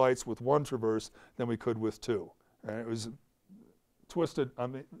more flights with 1 traverse than we could with 2. And it was twisted. I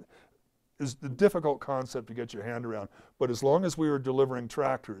mean, it's a difficult concept to get your hand around. But as long as we were delivering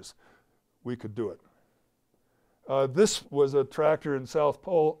tractors, we could do it. This was a tractor in South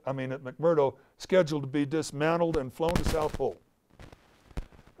Pole, at McMurdo, scheduled to be dismantled and flown to South Pole.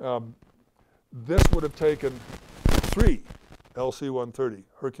 This would have taken 3 LC-130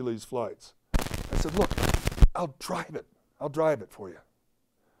 Hercules flights. I said, look, I'll drive it. I'll drive it for you.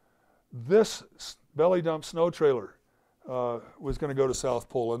 This belly dump snow trailer was going to go to South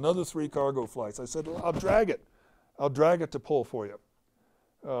Pole. Another 3 cargo flights. I said, well, I'll drag it. I'll drag it to Pole for you.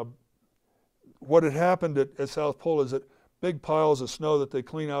 What had happened at South Pole is that big piles of snow that they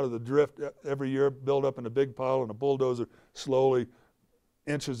clean out of the drift every year build up in a big pile, and a bulldozer slowly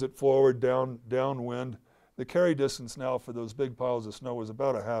inches it forward downwind. The carry distance now for those big piles of snow was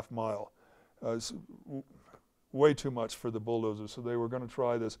about a half mile. It's way too much for the bulldozer, so they were going to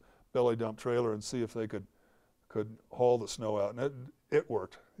try this belly dump trailer and see if they could haul the snow out, and it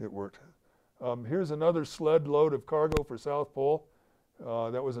worked. It worked. Here's another sled load of cargo for South Pole.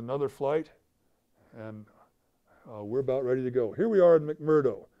 That was another flight, and we're about ready to go. Here we are in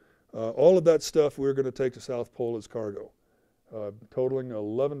McMurdo. All of that stuff we're going to take to South Pole as cargo, totaling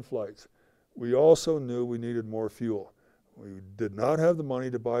 11 flights. We also knew we needed more fuel. We did not have the money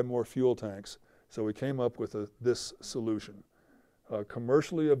to buy more fuel tanks, so we came up with this solution.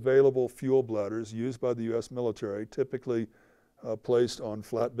 Commercially available fuel bladders used by the U.S. military, typically placed on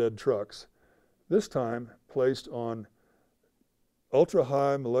flatbed trucks, this time placed on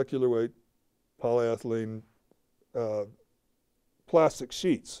ultra-high molecular weight polyethylene plastic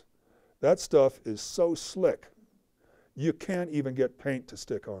sheets. That stuff is so slick, you can't even get paint to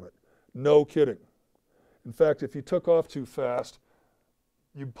stick on it. No kidding. In fact, if you took off too fast,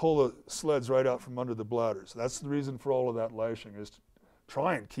 you'd pull the sleds right out from under the bladders. That's the reason for all of that lashing, is to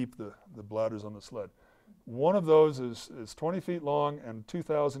try and keep the bladders on the sled. One of those is 20 feet long and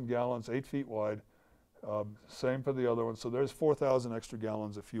 2,000 gallons, 8 feet wide. Same for the other one. So there's 4,000 extra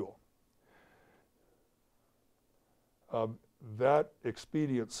gallons of fuel. That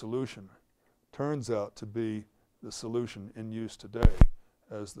expedient solution turns out to be the solution in use today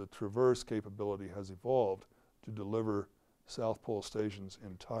as the traverse capability has evolved to deliver South Pole Station's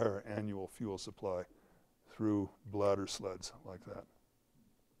entire annual fuel supply through bladder sleds like that.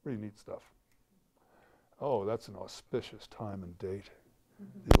 Pretty neat stuff. Oh, that's an auspicious time and date.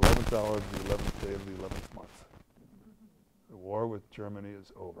 The 11th hour of the 11th day of the 11th month. The war with Germany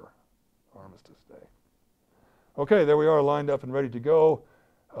is over. Armistice Day. Okay, there we are, lined up and ready to go.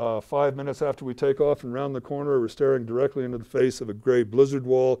 5 minutes after we take off and round the corner, we're staring directly into the face of a gray blizzard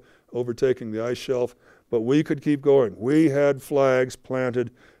wall overtaking the ice shelf, but we could keep going. We had flags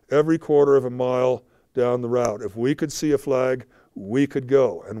planted every quarter of a mile down the route. If we could see a flag, we could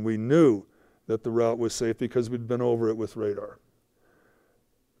go, and we knew that the route was safe because we'd been over it with radar.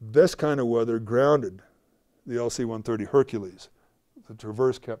 This kind of weather grounded the LC-130 Hercules. The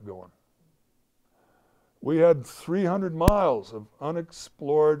traverse kept going. We had 300 miles of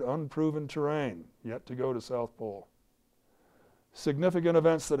unexplored, unproven terrain yet to go to South Pole. Significant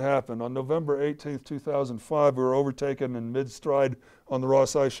events that happened. On November 18th, 2005, we were overtaken in mid-stride on the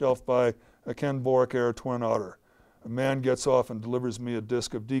Ross Ice Shelf by a Ken Borak Air Twin Otter. A man gets off and delivers me a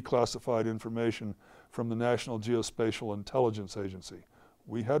disk of declassified information from the National Geospatial Intelligence Agency.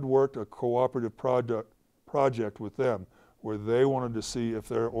 We had worked a cooperative project with them where they wanted to see if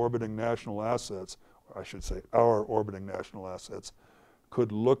their orbiting national assets, or I should say our orbiting national assets,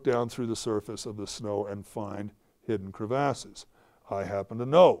 could look down through the surface of the snow and find hidden crevasses. I happened to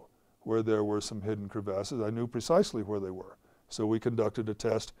know where there were some hidden crevasses. I knew precisely where they were. So we conducted a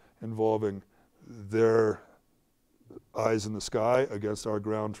test involving their eyes in the sky against our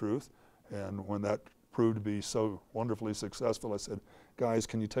ground truth. And when that proved to be so wonderfully successful, I said, guys,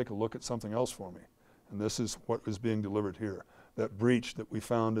 can you take a look at something else for me? And this is what was being delivered here. That breach that we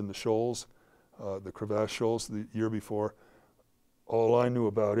found in the shoals, the crevasse shoals the year before, all I knew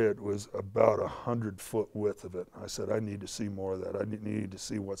about it was about 100-foot width of it. I said, I need to see more of that. I need to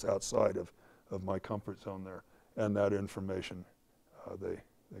see what's outside of my comfort zone there. And that information they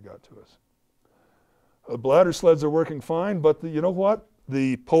got to us. Bladder sleds are working fine, but you know what?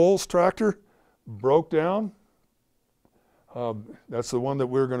 The poles tractor broke down. That's the one that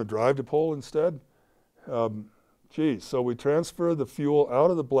we're going to drive to pole instead. So we transfer the fuel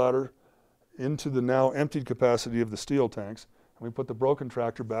out of the bladder into the now emptied capacity of the steel tanks. And we put the broken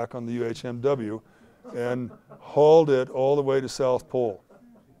tractor back on the UHMW and hauled it all the way to South Pole.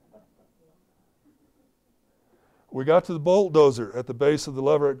 We got to the bulldozer at the base of the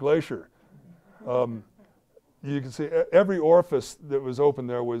Leverett Glacier. You can see every orifice that was open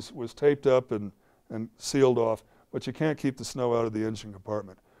there was taped up and sealed off, but you can't keep the snow out of the engine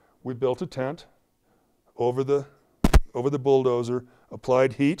compartment. We built a tent over the bulldozer,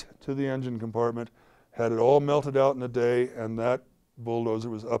 applied heat to the engine compartment, had it all melted out in a day, and that bulldozer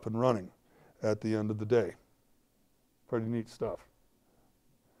was up and running at the end of the day. Pretty neat stuff.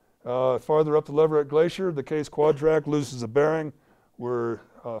 Farther up the Leverett Glacier, the Case quad track loses a bearing. We're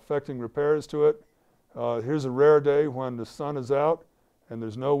effecting repairs to it. Here's a rare day when the sun is out and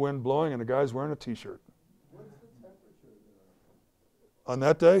there's no wind blowing and the guy's wearing a t-shirt. What's the temperature there? On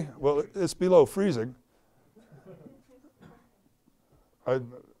that day? Well, it's below freezing.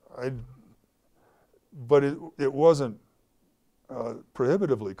 But it wasn't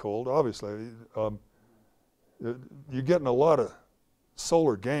prohibitively cold, obviously. You're getting a lot of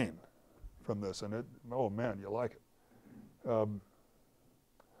solar gain from this, and oh man, you like it.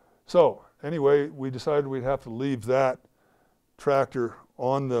 So anyway, we decided we'd have to leave that tractor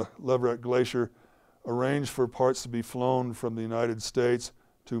on the Leverett Glacier, arrange for parts to be flown from the United States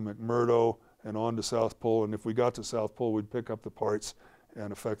to McMurdo and on to South Pole, and if we got to South Pole, we'd pick up the parts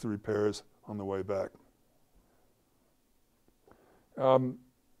and effect the repairs on the way back.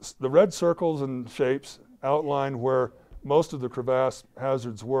 The red circles and shapes outline where most of the crevasse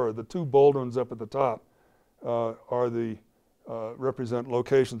hazards were. The two bold ones up at the top represent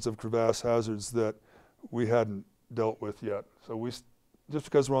locations of crevasse hazards that we hadn't dealt with yet. So just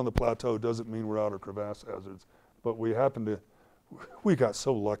because we're on the plateau doesn't mean we're out of crevasse hazards, but we got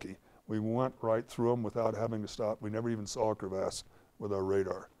so lucky. We went right through them without having to stop. We never even saw a crevasse with our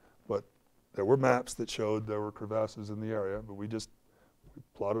radar. But there were maps that showed there were crevasses in the area, but we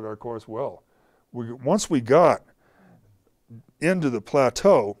plotted our course well. Once we got into the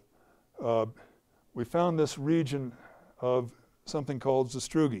plateau, we found this region of something called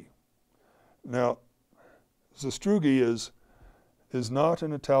Zastrugi. Now, Zastrugi is not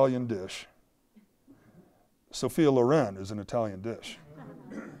an Italian dish. Sophia Loren is an Italian dish.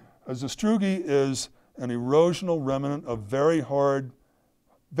 A Zastrugi is an erosional remnant of very hard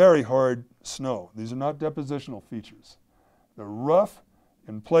snow. These are not depositional features. They're rough.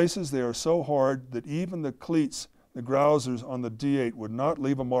 In places they are so hard that even the cleats, the grousers on the D8 would not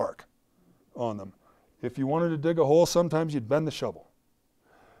leave a mark on them. If you wanted to dig a hole, sometimes you'd bend the shovel.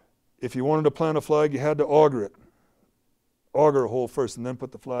 If you wanted to plant a flag, you had to auger a hole first and then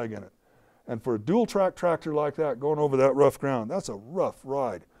put the flag in it. And for a dual track tractor like that, going over that rough ground, that's a rough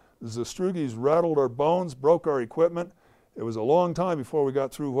ride. The Zastrugis rattled our bones, broke our equipment. It was a long time before we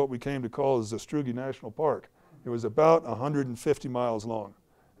got through what we came to call the Zastrugi National Park. It was about 150 miles long.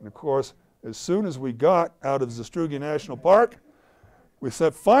 And of course, as soon as we got out of Zastrugi National Park, we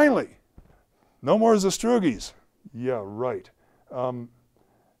said, finally, no more Zastrugis. Yeah, right.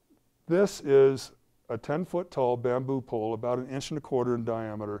 This is a 10-foot tall bamboo pole, about 1.25 inches in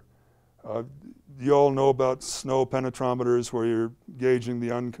diameter. You all know about snow penetrometers where you're gauging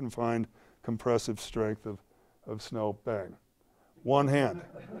the unconfined compressive strength of snow. Bang. One hand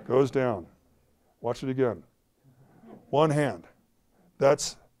goes down. Watch it again. One hand.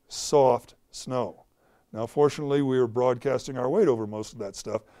 That's soft snow. Now, fortunately, we were broadcasting our weight over most of that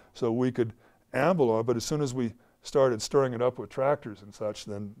stuff, so we could amble on it, but as soon as we started stirring it up with tractors and such,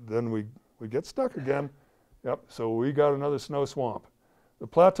 then we get stuck again. Yep, so we got another snow swamp. The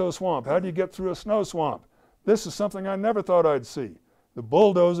plateau swamp. How do you get through a snow swamp? This is something I never thought I'd see. The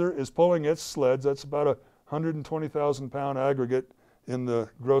bulldozer is pulling its sleds. That's about a 120,000-pound aggregate in the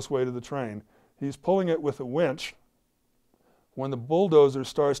gross weight of the train. He's pulling it with a winch. When the bulldozer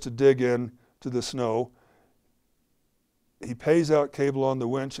starts to dig in to the snow, he pays out cable on the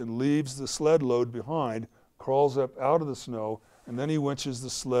winch and leaves the sled load behind, crawls up out of the snow, and then he winches the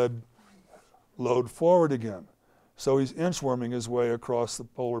sled load forward again. So he's inchworming his way across the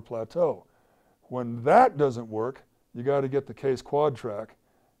polar plateau. When that doesn't work, you got to get the case quad track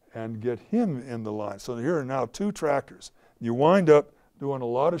and get him in the line. So here are now 2 tractors. You wind up doing a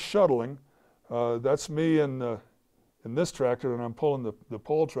lot of shuttling. That's me in this tractor, and I'm pulling the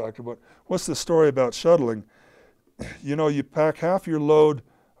pole tractor. But what's the story about shuttling? You know, you pack half your load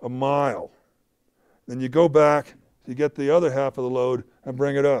a mile. Then you go back to get the other half of the load and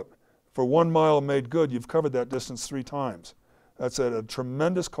bring it up. For 1 mile made good, you've covered that distance 3 times. That's at a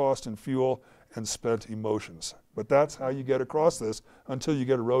tremendous cost in fuel and spent emotions. But that's how you get across this until you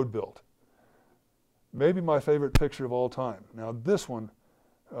get a road built. Maybe my favorite picture of all time. Now this one,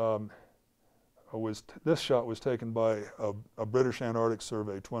 this shot was taken by a British Antarctic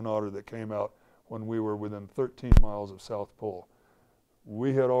survey, Twin Otter, that came out when we were within 13 miles of South Pole.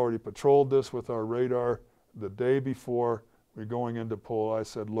 We had already patrolled this with our radar the day before we're going into Pole. I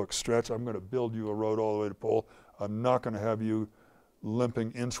said, look, Stretch, I'm going to build you a road all the way to Pole. I'm not going to have you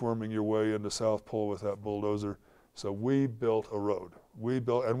limping, inchworming your way into South Pole with that bulldozer. So we built a road.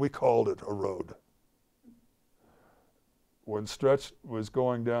 And we called it a road. When Stretch was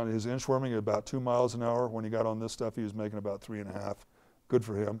going down, his inchworming at about 2 miles an hour. When he got on this stuff, he was making about 3.5. Good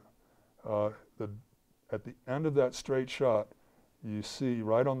for him. At the end of that straight shot, you see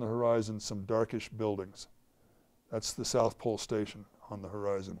right on the horizon some darkish buildings. That's the South Pole Station on the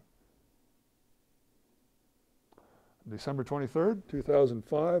horizon. December 23rd,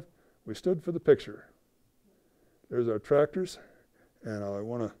 2005, we stood for the picture. There's our tractors, and I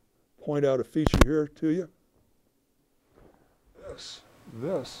want to point out a feature here to you.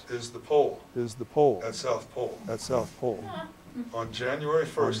 This is the pole. At South Pole. At South Pole. On January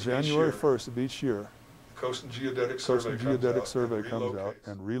 1st of each year, the Coast and Geodetic Survey comes out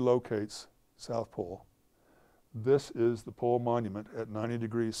and relocates South Pole. This is the pole monument at 90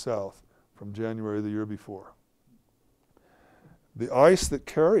 degrees south from January the year before. The ice that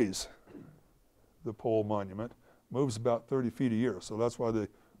carries the pole monument moves about 30 feet a year, so that's why they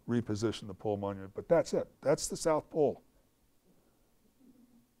reposition the pole monument. But that's it. That's the South Pole.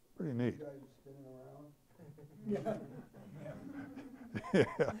 Pretty neat.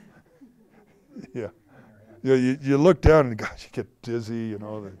 Yeah. You look down and gosh, you get dizzy, you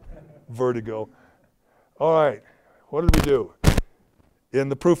know, the vertigo. All right, what did we do? In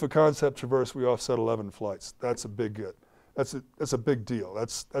the proof of concept traverse, we offset 11 flights. That's a big hit. That's a big deal.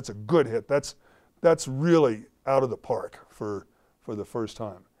 That's a good hit. That's really out of the park for the first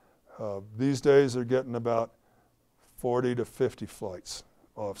time. These days they're getting about 40 to 50 flights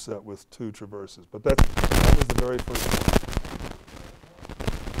offset with 2 traverses, but that was the very first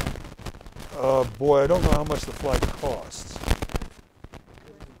one. Boy, I don't know how much the flight costs.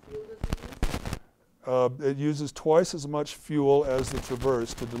 It uses twice as much fuel as the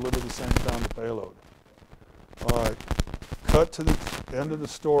Traverse to deliver the same pound of payload. All right, cut to the end of the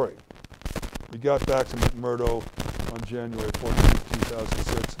story. We got back to McMurdo on January 14,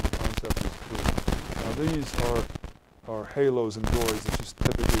 2006, and the concept was clear. Now these are halos and glories that you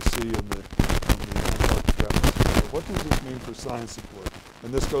typically see in the Antarctic atmosphere. What does this mean for science support?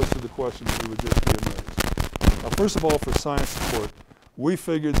 And this goes to the question that we were just being raised. Now, first of all, for science support, we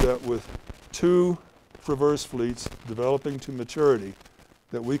figured that with 2 Traverse fleets developing to maturity,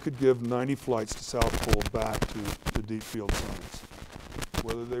 that we could give 90 flights to South Pole back to deep field science.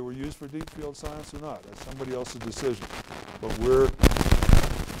 Whether they were used for deep field science or not, that's somebody else's decision. But we're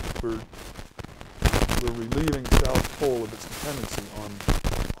relieving South Pole of its dependency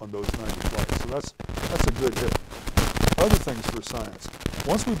on those 90 flights. So that's a good hit. Other things for science.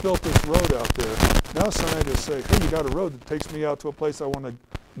 Once we built this road out there, now scientists say, hey, you got a road that takes me out to a place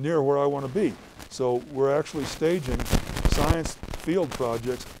near where I want to be. So we're actually staging science field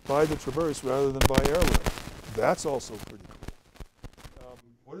projects by the Traverse rather than by airlift. That's also pretty cool.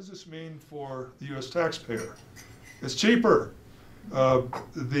 What does this mean for the U.S. taxpayer? It's cheaper. As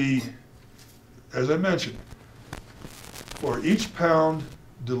I mentioned, for each pound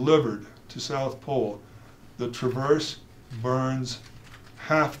delivered to South Pole, the Traverse burns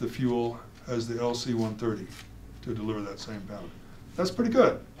half the fuel as the LC-130 to deliver that same pound. That's pretty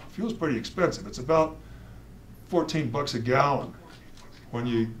good. Fuel's pretty expensive. It's about $14 a gallon when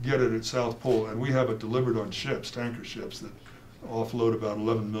you get it at South Pole, and we have it delivered on ships, tanker ships, that offload about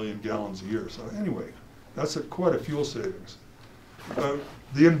 11 million gallons a year. So anyway, that's quite a fuel savings.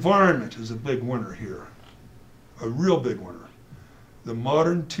 The environment is a big winner here, a real big winner. The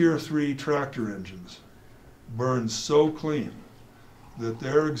modern Tier 3 tractor engines burn so clean that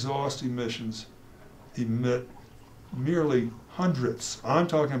their exhaust emissions emit merely hundredths. I'm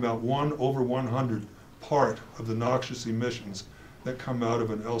talking about 1 over 100 part of the noxious emissions that come out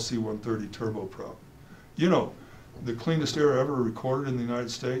of an LC-130 turboprop. You know, the cleanest air ever recorded in the United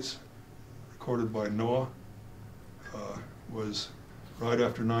States, recorded by NOAA, was right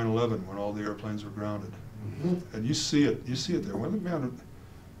after 9/11 when all the airplanes were grounded. Mm-hmm. And you see it there. When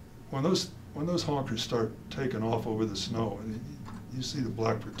those honkers start taking off over the snow, and you see the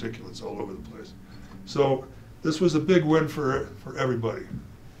black particulates all over the place. So this was a big win for everybody.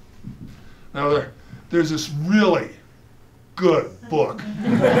 Now there's this really good book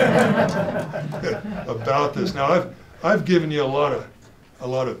about this. Now I've given you a lot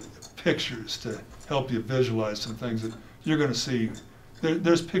of pictures to help you visualize some things that you're going to see.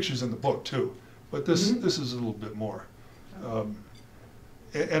 There's pictures in the book too, but this is a little bit more.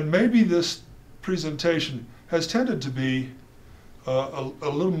 And maybe this presentation has tended to be a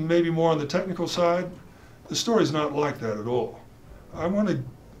little maybe more on the technical side. The story's not like that at all.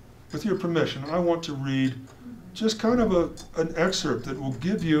 With your permission, I want to read just kind of an excerpt that will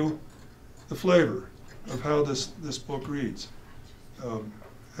give you the flavor of how this book reads.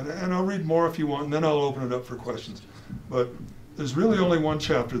 And I'll read more if you want, and then I'll open it up for questions. But there's really only one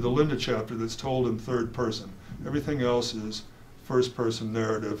chapter, the Linda chapter, that's told in third person. Everything else is first person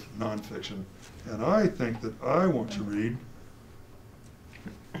narrative, nonfiction. And I think that I want to read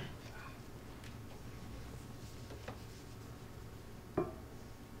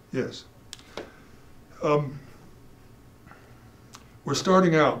yes. We're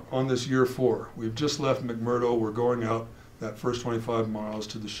starting out on this year 4. We've just left McMurdo. We're going out that first 25 miles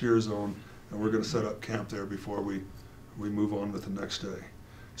to the shear zone, and we're going to set up camp there before we move on with the next day.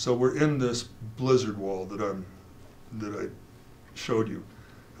 So we're in this blizzard wall that I showed you.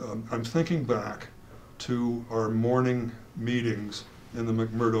 I'm thinking back to our morning meetings in the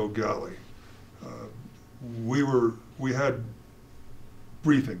McMurdo galley. We had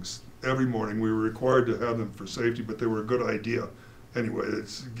briefings every morning. We were required to have them for safety, but they were a good idea. Anyway,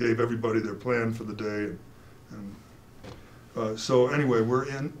 it gave everybody their plan for the day. So anyway,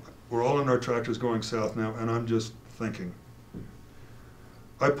 we're all in our tractors going south now, and I'm just thinking.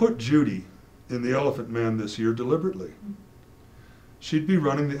 I put Judy in the Elephant Man this year deliberately. She'd be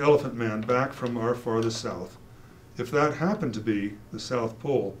running the Elephant Man back from our farthest south. If that happened to be the South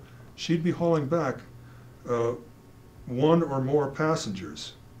Pole, she'd be hauling back 1 or more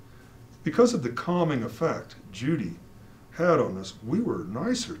passengers. Because of the calming effect Judy had on us, we were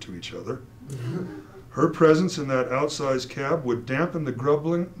nicer to each other. Her presence in that outsized cab would dampen the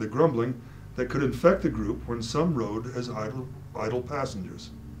grumbling that could infect the group when some rode as idle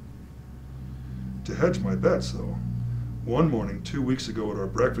passengers. To hedge my bets, though, one morning 2 weeks ago at our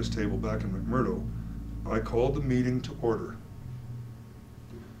breakfast table back in McMurdo, I called the meeting to order.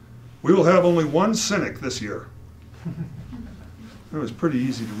 We will have only one cynic this year. It was pretty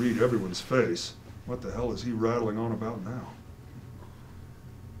easy to read everyone's face What the hell is he rattling on about now?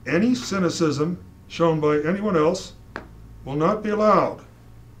 Any cynicism shown by anyone else will not be allowed.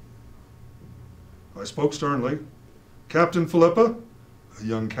 I spoke sternly. Captain Philippa, a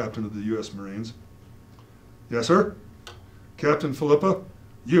young captain of the U.S. Marines. Yes, sir? Captain Philippa,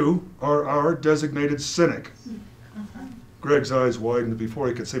 you are our designated cynic. Greg's eyes widened before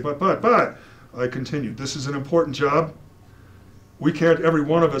he could say, but, I continued, this is an important job. We can't every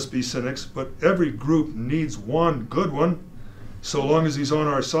one of us be cynics, but every group needs one good one, so long as he's on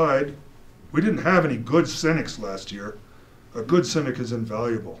our side. We didn't have any good cynics last year. A good cynic is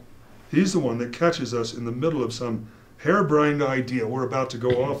invaluable. He's the one that catches us in the middle of some harebrained idea we're about to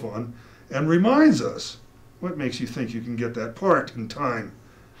go off on and reminds us, what makes you think you can get that part in time?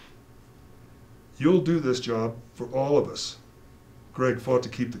 You'll do this job for all of us. Greg fought to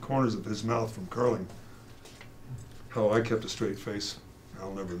keep the corners of his mouth from curling. How I kept a straight face,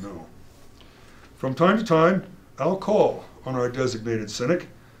 I'll never know. From time to time, I'll call on our designated cynic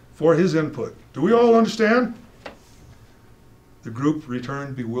for his input. Do we all understand? The group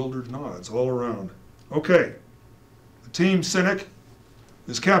returned bewildered nods all around. Okay, the team cynic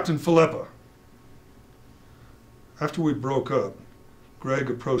is Captain Philippa. After we broke up, Greg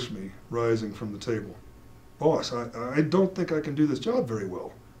approached me, rising from the table. Boss, I don't think I can do this job very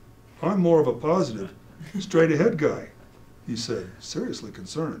well. I'm more of a positive, straight-ahead guy, he said, seriously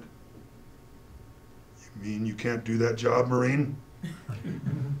concerned. You mean you can't do that job, Marine?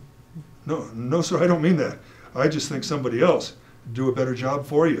 No, sir, I don't mean that. I just think somebody else would do a better job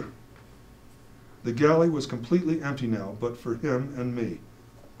for you. The galley was completely empty now, but for him and me.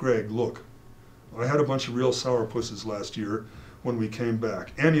 Greg, look, I had a bunch of real sourpusses last year when we came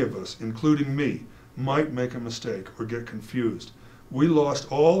back. Any of us, including me, might make a mistake or get confused. We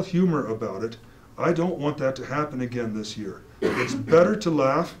lost all humor about it. I don't want that to happen again this year. It's better to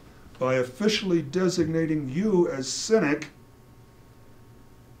laugh by officially designating you as cynic.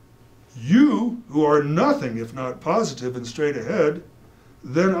 You, who are nothing if not positive and straight ahead,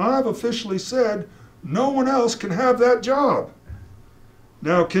 then I've officially said no one else can have that job.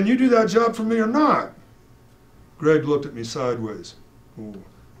 Now, can you do that job for me or not? Greg looked at me sideways. Oh,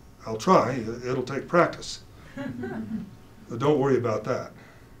 I'll try. It'll take practice. But don't worry about that.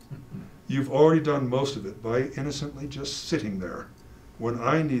 You've already done most of it by innocently just sitting there. When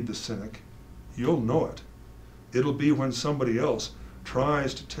I need the cynic, you'll know it. It'll be when somebody else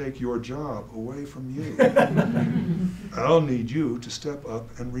tries to take your job away from you. I'll need you to step up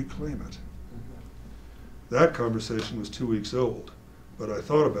and reclaim it. That conversation was 2 weeks old, but I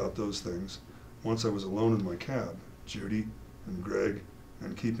thought about those things once I was alone in my cab, Judy and Greg,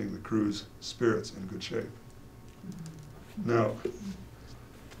 and keeping the crew's spirits in good shape. Now,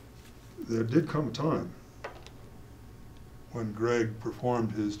 there did come a time when Greg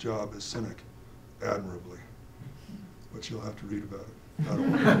performed his job as cynic admirably, but you'll have to read about it. I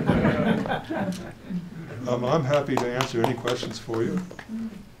don't I'm happy to answer any questions for you.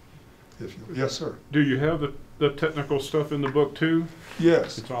 Yes, sir. Do you have the technical stuff in the book too?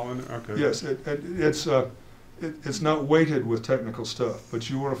 Yes. It's all in there? Okay. Yes, it's not weighted with technical stuff, but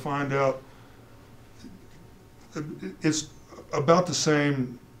you want to find out, it's about the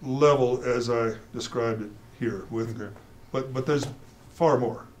same level as I described it here, with, Okay. but there's far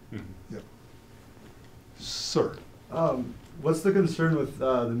more. Mhm. Yeah. Sir. What's the concern with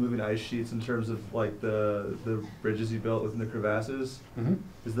the moving ice sheets in terms of like the bridges you built within the crevasses? Mm-hmm.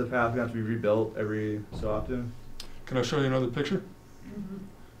 Is the path going to have to be rebuilt every so often? Can I show you another picture?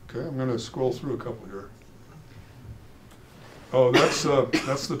 Okay, I'm going to scroll through a couple here. Oh, that's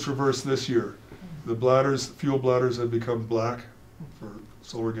the traverse this year. The bladders, fuel bladders have become black for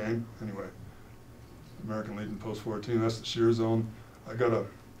solar gain. Anyway, American Legion Post 14, that's the shear zone.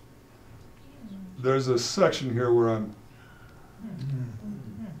 There's a section here where I'm,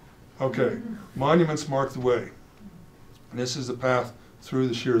 okay, monuments mark the way. And this is the path through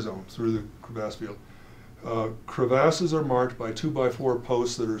the shear zone, through the crevasse field. Crevasses are marked by 2x4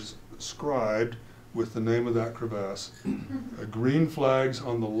 posts that are scribed with the name of that crevasse. Green flags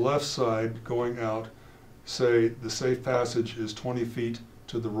on the left side going out say the safe passage is 20 feet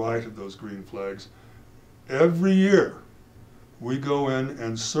to the right of those green flags. Every year we go in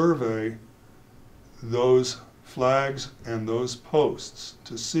and survey those flags and those posts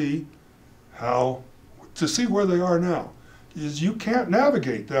to see where they are now. You can't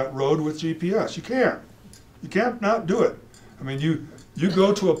navigate that road with GPS. You can't. You can't not do it. I mean, you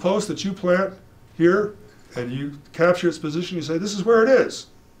go to a post that you plant here and you capture its position, you say, this is where it is.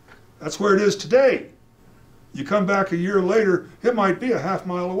 That's where it is today. You come back a year later, it might be a half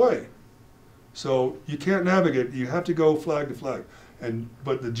mile away. So you can't navigate. You have to go flag to flag.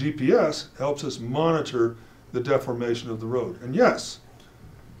 But the GPS helps us monitor the deformation of the road. And yes,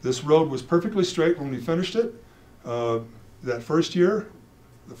 this road was perfectly straight when we finished it. That first year,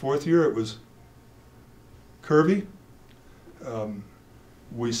 the fourth year, it was curvy.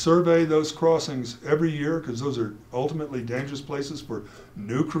 We survey those crossings every year because those are ultimately dangerous places where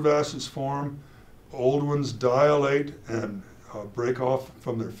new crevasses form, old ones dilate and break off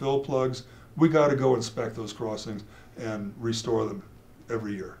from their fill plugs. We got to go inspect those crossings and restore them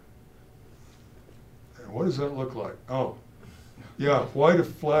every year. And what does that look like? Oh, yeah, white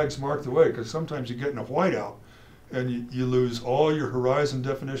flags mark the way, because sometimes you get in a whiteout and you lose all your horizon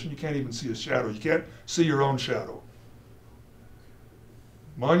definition. You can't even see a shadow. You can't see your own shadow.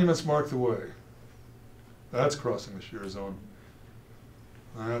 Monuments mark the way. That's crossing the shear zone.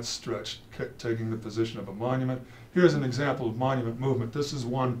 That's stretched, taking the position of a monument. Here's an example of monument movement. This is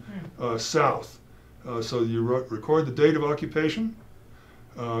one south. So you record the date of occupation,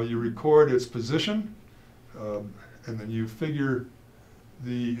 you record its position, and then you figure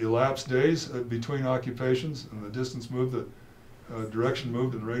the elapsed days between occupations and the distance moved, the direction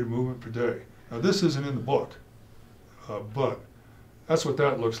moved, and the rate of movement per day. Now this isn't in the book, but that's what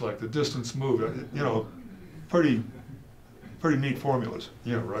that looks like, the distance moved. You know, pretty neat formulas,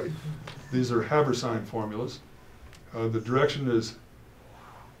 yeah, right. These are Habersign formulas. The direction is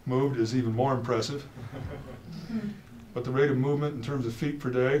moved is even more impressive. But the rate of movement in terms of feet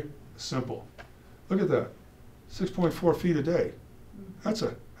per day, simple. Look at that, 6.4 feet a day. That's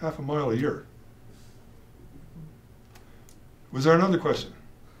a half a mile a year. Was there another question?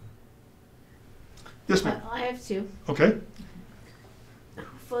 Yes, ma'am. I have two. Okay.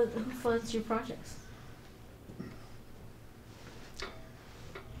 Who funds your projects?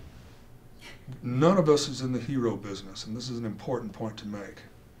 None of us is in the hero business, and this is an important point to make.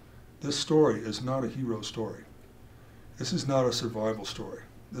 This story is not a hero story. This is not a survival story.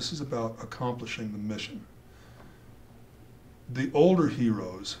 This is about accomplishing the mission. The older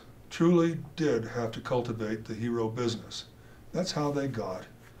heroes truly did have to cultivate the hero business. That's how they got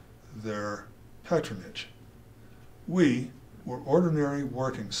their patronage. We were ordinary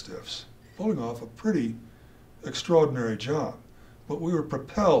working stiffs, pulling off a pretty extraordinary job, but we were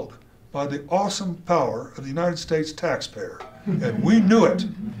propelled by the awesome power of the United States taxpayer, and we knew it.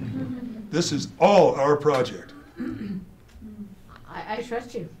 This is all our project. I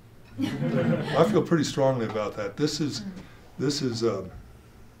trust you. I feel pretty strongly about that. This is a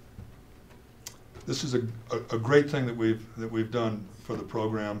great thing that we've done for the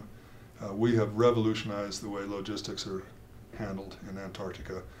program. We have revolutionized the way logistics are handled in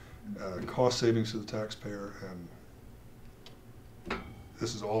Antarctica. Cost savings to the taxpayer, and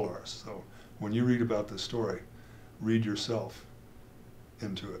this is all ours. So when you read about this story, read yourself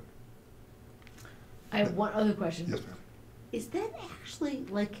into it. I have one other question. Yes, ma'am. Is that actually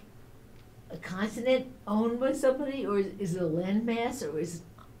like a continent owned by somebody, or is it a landmass, or is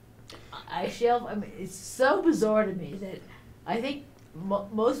it ice shelf? I mean, it's so bizarre to me that I think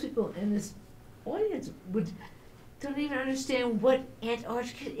most people in this audience don't even understand what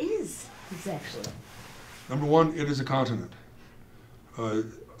Antarctica is exactly. Number one, it is a continent.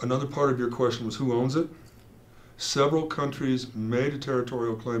 Another part of your question was who owns it? Several countries made a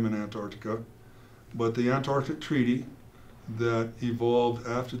territorial claim in Antarctica, but the Antarctic Treaty that evolved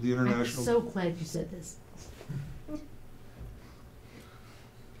after the international... I'm so glad you said this.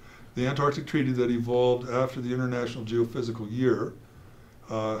 The Antarctic Treaty that evolved after the International Geophysical Year,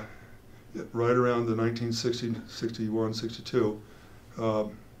 right around the 1960, 61, 62,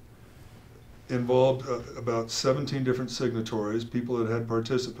 involved about 17 different signatories, people that had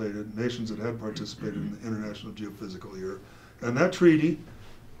participated, nations that had participated in the International Geophysical Year. And that treaty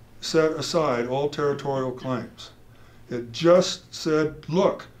set aside all territorial claims. It just said,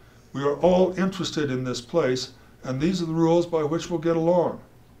 look, we are all interested in this place, and these are the rules by which we'll get along.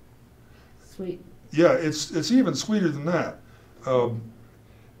 Sweet. Yeah, it's even sweeter than that. The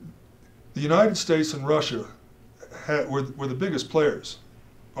United States and Russia were the biggest players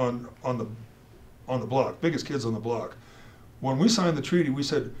on the block, biggest kids on the block. When we signed the treaty, we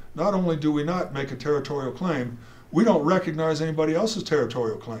said, not only do we not make a territorial claim, we don't recognize anybody else's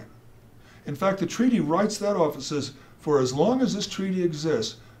territorial claim. In fact, the treaty writes that off. It says, for as long as this treaty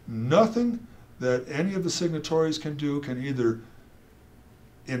exists, nothing that any of the signatories can do can either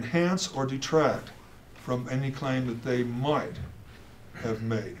enhance or detract from any claim that they might have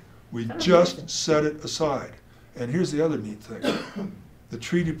made. We just set it aside. And here's the other neat thing. The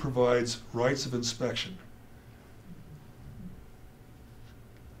treaty provides rights of inspection.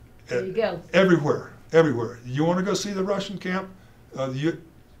 There you go. Everywhere, everywhere. You want to go see the Russian camp? You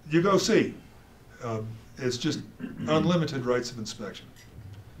go see. It's just unlimited rights of inspection.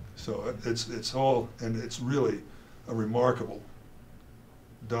 So it's all, and it's really a remarkable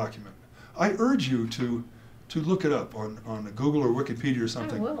document. I urge you to look it up on Google or Wikipedia or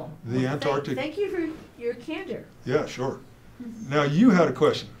something. I will. The Well, Antarctic. Thank you for your candor. Yeah, sure. Now you had a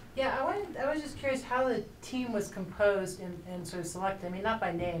question. Yeah, I was just curious how the team was composed and sort of selected. I mean, not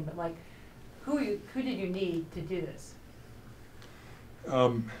by name, but like, who did you need to do this?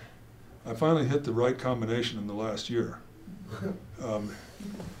 I finally hit the right combination in the last year.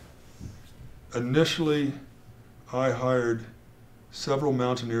 Initially, I hired several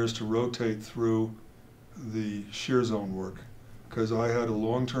mountaineers to rotate through the shear zone work because I had a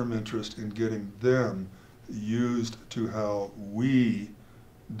long-term interest in getting them used to how we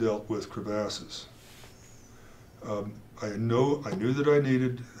dealt with crevasses. I knew that I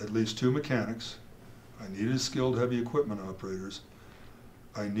needed at least 2 mechanics. I needed skilled heavy equipment operators.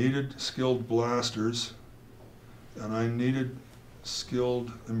 I needed skilled blasters, and I needed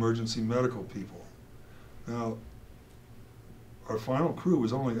skilled emergency medical people. Now, our final crew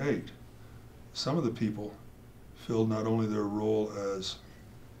was only 8. Some of the people filled not only their role as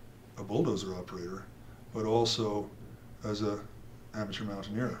a bulldozer operator, but also as an amateur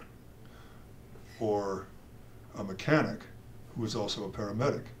mountaineer, or a mechanic who was also a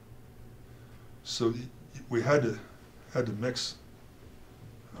paramedic. So we had to mix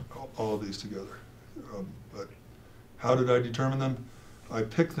all of these together. But how did I determine them? I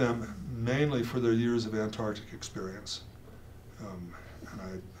picked them mainly for their years of Antarctic experience,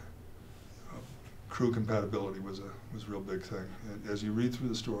 and crew compatibility was a real big thing. And as you read through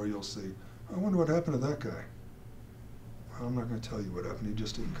the story, you'll see, I wonder what happened to that guy. Well, I'm not going to tell you what happened. He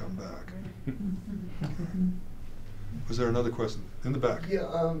just didn't come back. Was there another question in the back? Yeah,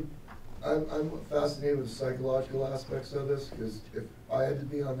 I'm fascinated with the psychological aspects of this, because if I had to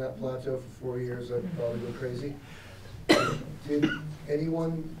be on that plateau for 4 years, I'd probably go crazy. Did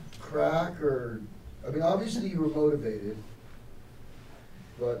anyone crack, or, I mean, obviously you were motivated,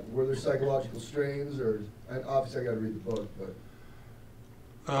 but were there psychological strains, or, and obviously I gotta read the book, but.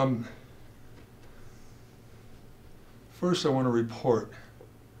 First, I want to report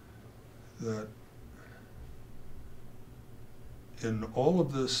that in all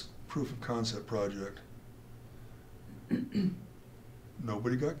of this proof of concept project,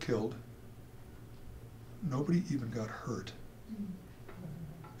 nobody got killed, nobody even got hurt,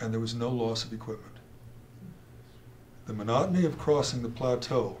 and there was no loss of equipment. The monotony of crossing the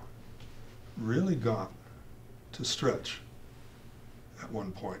plateau really got to Stretch at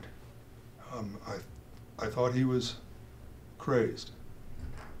one point. I thought he was crazed,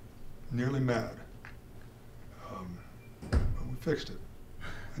 nearly mad. But we fixed it,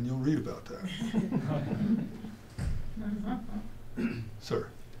 and you'll read about that. Sir?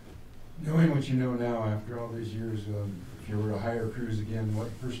 Knowing what you know now after all these years, if you were to hire crews again, what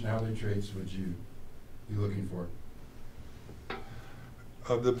personality traits would you be looking for?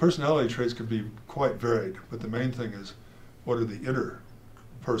 The personality traits could be quite varied, but the main thing is, what are the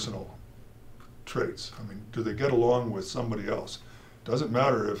interpersonal traits? I mean, do they get along with somebody else? Doesn't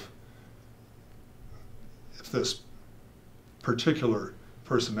matter if this particular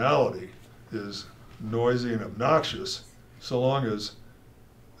personality is noisy and obnoxious, so long as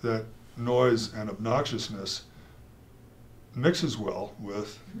that noise and obnoxiousness mixes well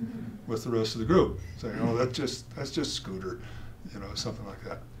with the rest of the group. Saying, oh, that's just Scooter, you know, something like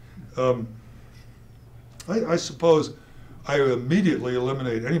that. I suppose I immediately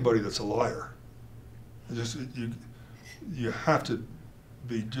eliminate anybody that's a liar. You have to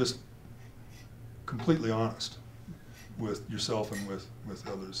be just completely honest with yourself and with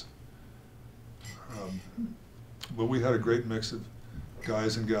others. But we had a great mix of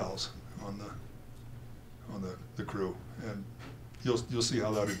guys and gals on the crew, and you'll see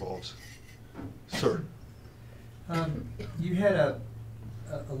how that evolves. Sir? You had a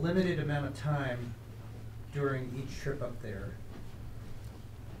limited amount of time during each trip up there.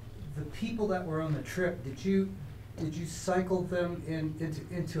 The people that were on the trip, did you cycle them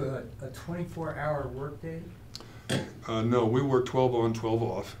into a 24-hour workday? No, we worked 12 on, 12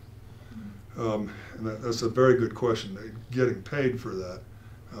 off. And that's a very good question. Getting paid for that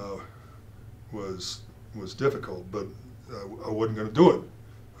was difficult, but I wasn't going to do it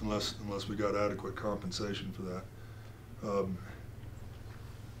unless we got adequate compensation for that.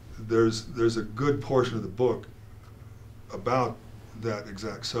 There's a good portion of the book about that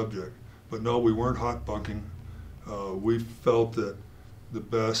exact subject, but no, we weren't hot bunking. We felt that the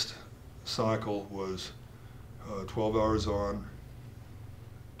best cycle was 12 hours on,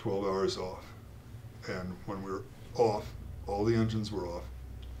 12 hours off. And when we were off, all the engines were off.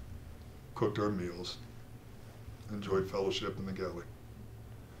 cooked our meals, enjoyed fellowship in the galley.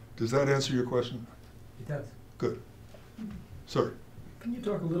 Does that answer your question? It does. Good. Sir? Can you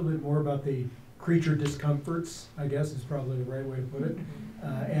talk a little bit more about the creature discomforts, I guess is probably the right way to put it,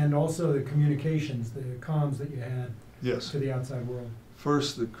 and also the communications, the comms that you had Yes. to the outside world?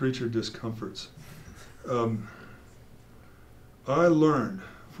 First, the creature discomforts. I learned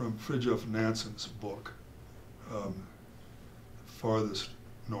from Fridtjof Nansen's book, Farthest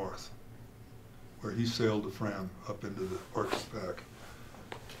North, where he sailed the Fram up into the Arctic Pack.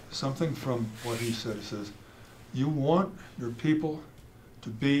 Something from what he said. He says, you want your people to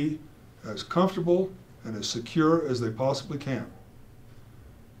be as comfortable and as secure as they possibly can.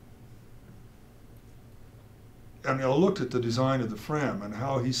 And I looked at the design of the Fram and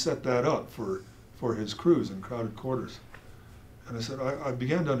how he set that up for his crews in crowded quarters. And I said, I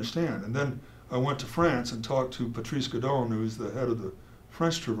began to understand. And then I went to France and talked to Patrice Godon, who's the head of the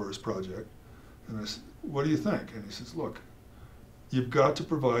French Traverse Project. And I said, what do you think? And he says, look, you've got to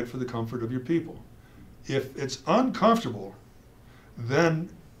provide for the comfort of your people. If it's uncomfortable, then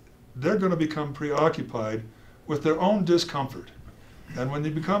they're going to become preoccupied with their own discomfort. And when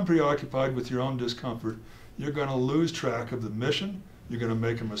you become preoccupied with your own discomfort, you're going to lose track of the mission. You're going to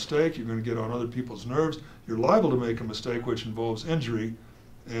make a mistake. You're going to get on other people's nerves. You're liable to make a mistake which involves injury.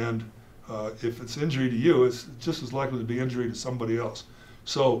 And if it's injury to you, it's just as likely to be injury to somebody else.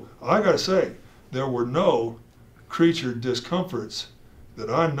 So I got to say, there were no creature discomforts that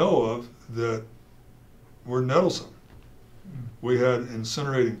I know of that were nettlesome. We had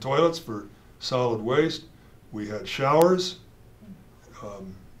incinerating toilets for solid waste. We had showers.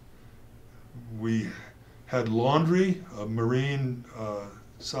 We had laundry, marine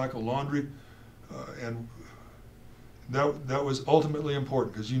cycle laundry, and that was ultimately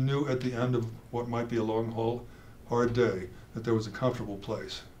important because you knew at the end of what might be a long haul, hard day, that there was a comfortable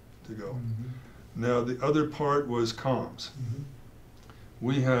place to go. Mm-hmm. Now the other part was comms. Mm-hmm.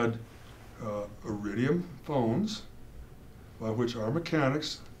 We had iridium phones by which our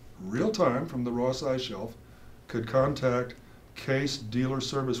mechanics, real time from the Ross Ice Shelf, could contact case dealer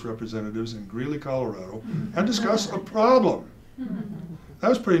service representatives in Greeley, Colorado, and discuss a problem. That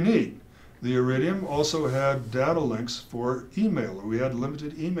was pretty neat. The Iridium also had data links for email. We had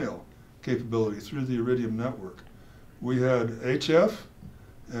limited email capability through the Iridium network. We had HF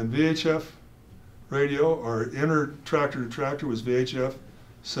and VHF radio. Our inner tractor-to-tractor was VHF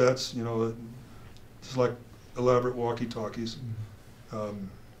sets, you know, just like elaborate walkie-talkies.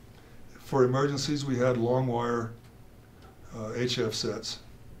 For emergencies, we had long wire HF sets,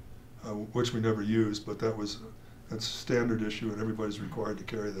 which we never used, but that's a standard issue, and everybody's required to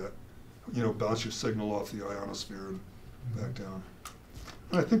carry that. You know, bounce your signal off the ionosphere and back down.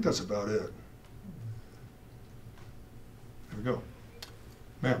 And I think that's about it. There we go.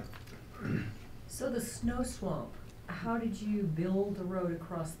 Ma'am. So the snow swamp, how did you build the road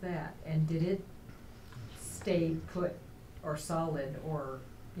across that? And did it stay put or solid or,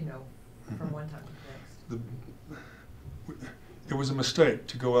 you know, from one time to the next? It was a mistake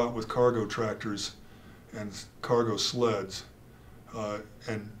to go out with cargo tractors and cargo sleds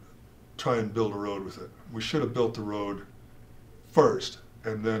and try and build a road with it. We should have built the road first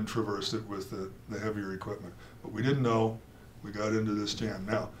and then traversed it with the heavier equipment. But we didn't know. We got into this jam.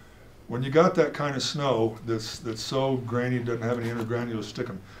 Now, when you got that kind of snow that's so grainy, it doesn't have any intergranular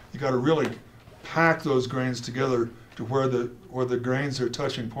stickum, you got to really pack those grains together to where the grains are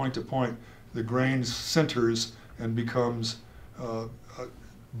touching point to point. The grain centers and becomes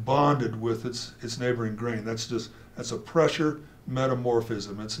bonded with its neighboring grain. That's a pressure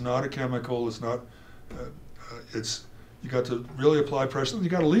metamorphism. It's not a chemical. It's not. You got to really apply pressure. You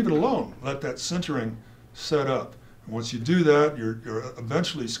got to leave it alone. Let that centering set up. And once you do that, you're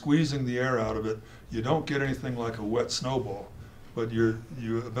eventually squeezing the air out of it. You don't get anything like a wet snowball, but you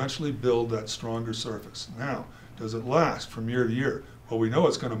eventually build that stronger surface. Now, does it last from year to year? Well, we know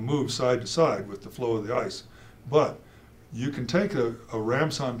it's going to move side to side with the flow of the ice, but you can take a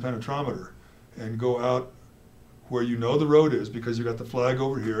Ramson penetrometer and go out where you know the road is because you got the flag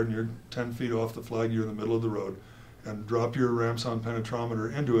over here and you're 10 feet off the flag, you're in the middle of the road, and drop your Ramson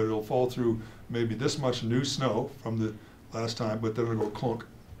penetrometer into it. It'll fall through maybe this much new snow from the last time, but then it'll go clunk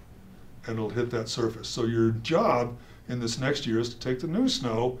and it'll hit that surface. So your job in this next year is to take the new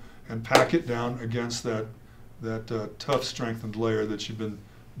snow and pack it down against that tough strengthened layer that you've been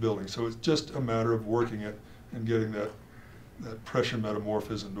building. So it's just a matter of working it and getting that pressure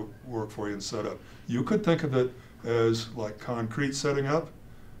metamorphism to work for you and set up. You could think of it as like concrete setting up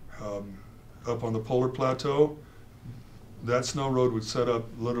on the polar plateau. That snow road would set up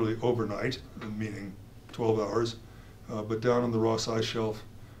literally overnight, meaning 12 hours. But down on the Ross Ice Shelf,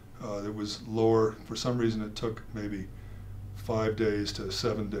 It was lower. For some reason, it took maybe 5 days to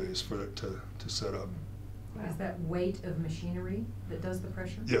 7 days for it to set up. Is that weight of machinery that does the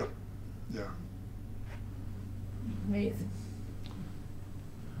pressure? Yeah, yeah. Amazing.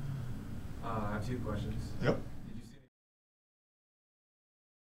 I have 2 questions. Yep.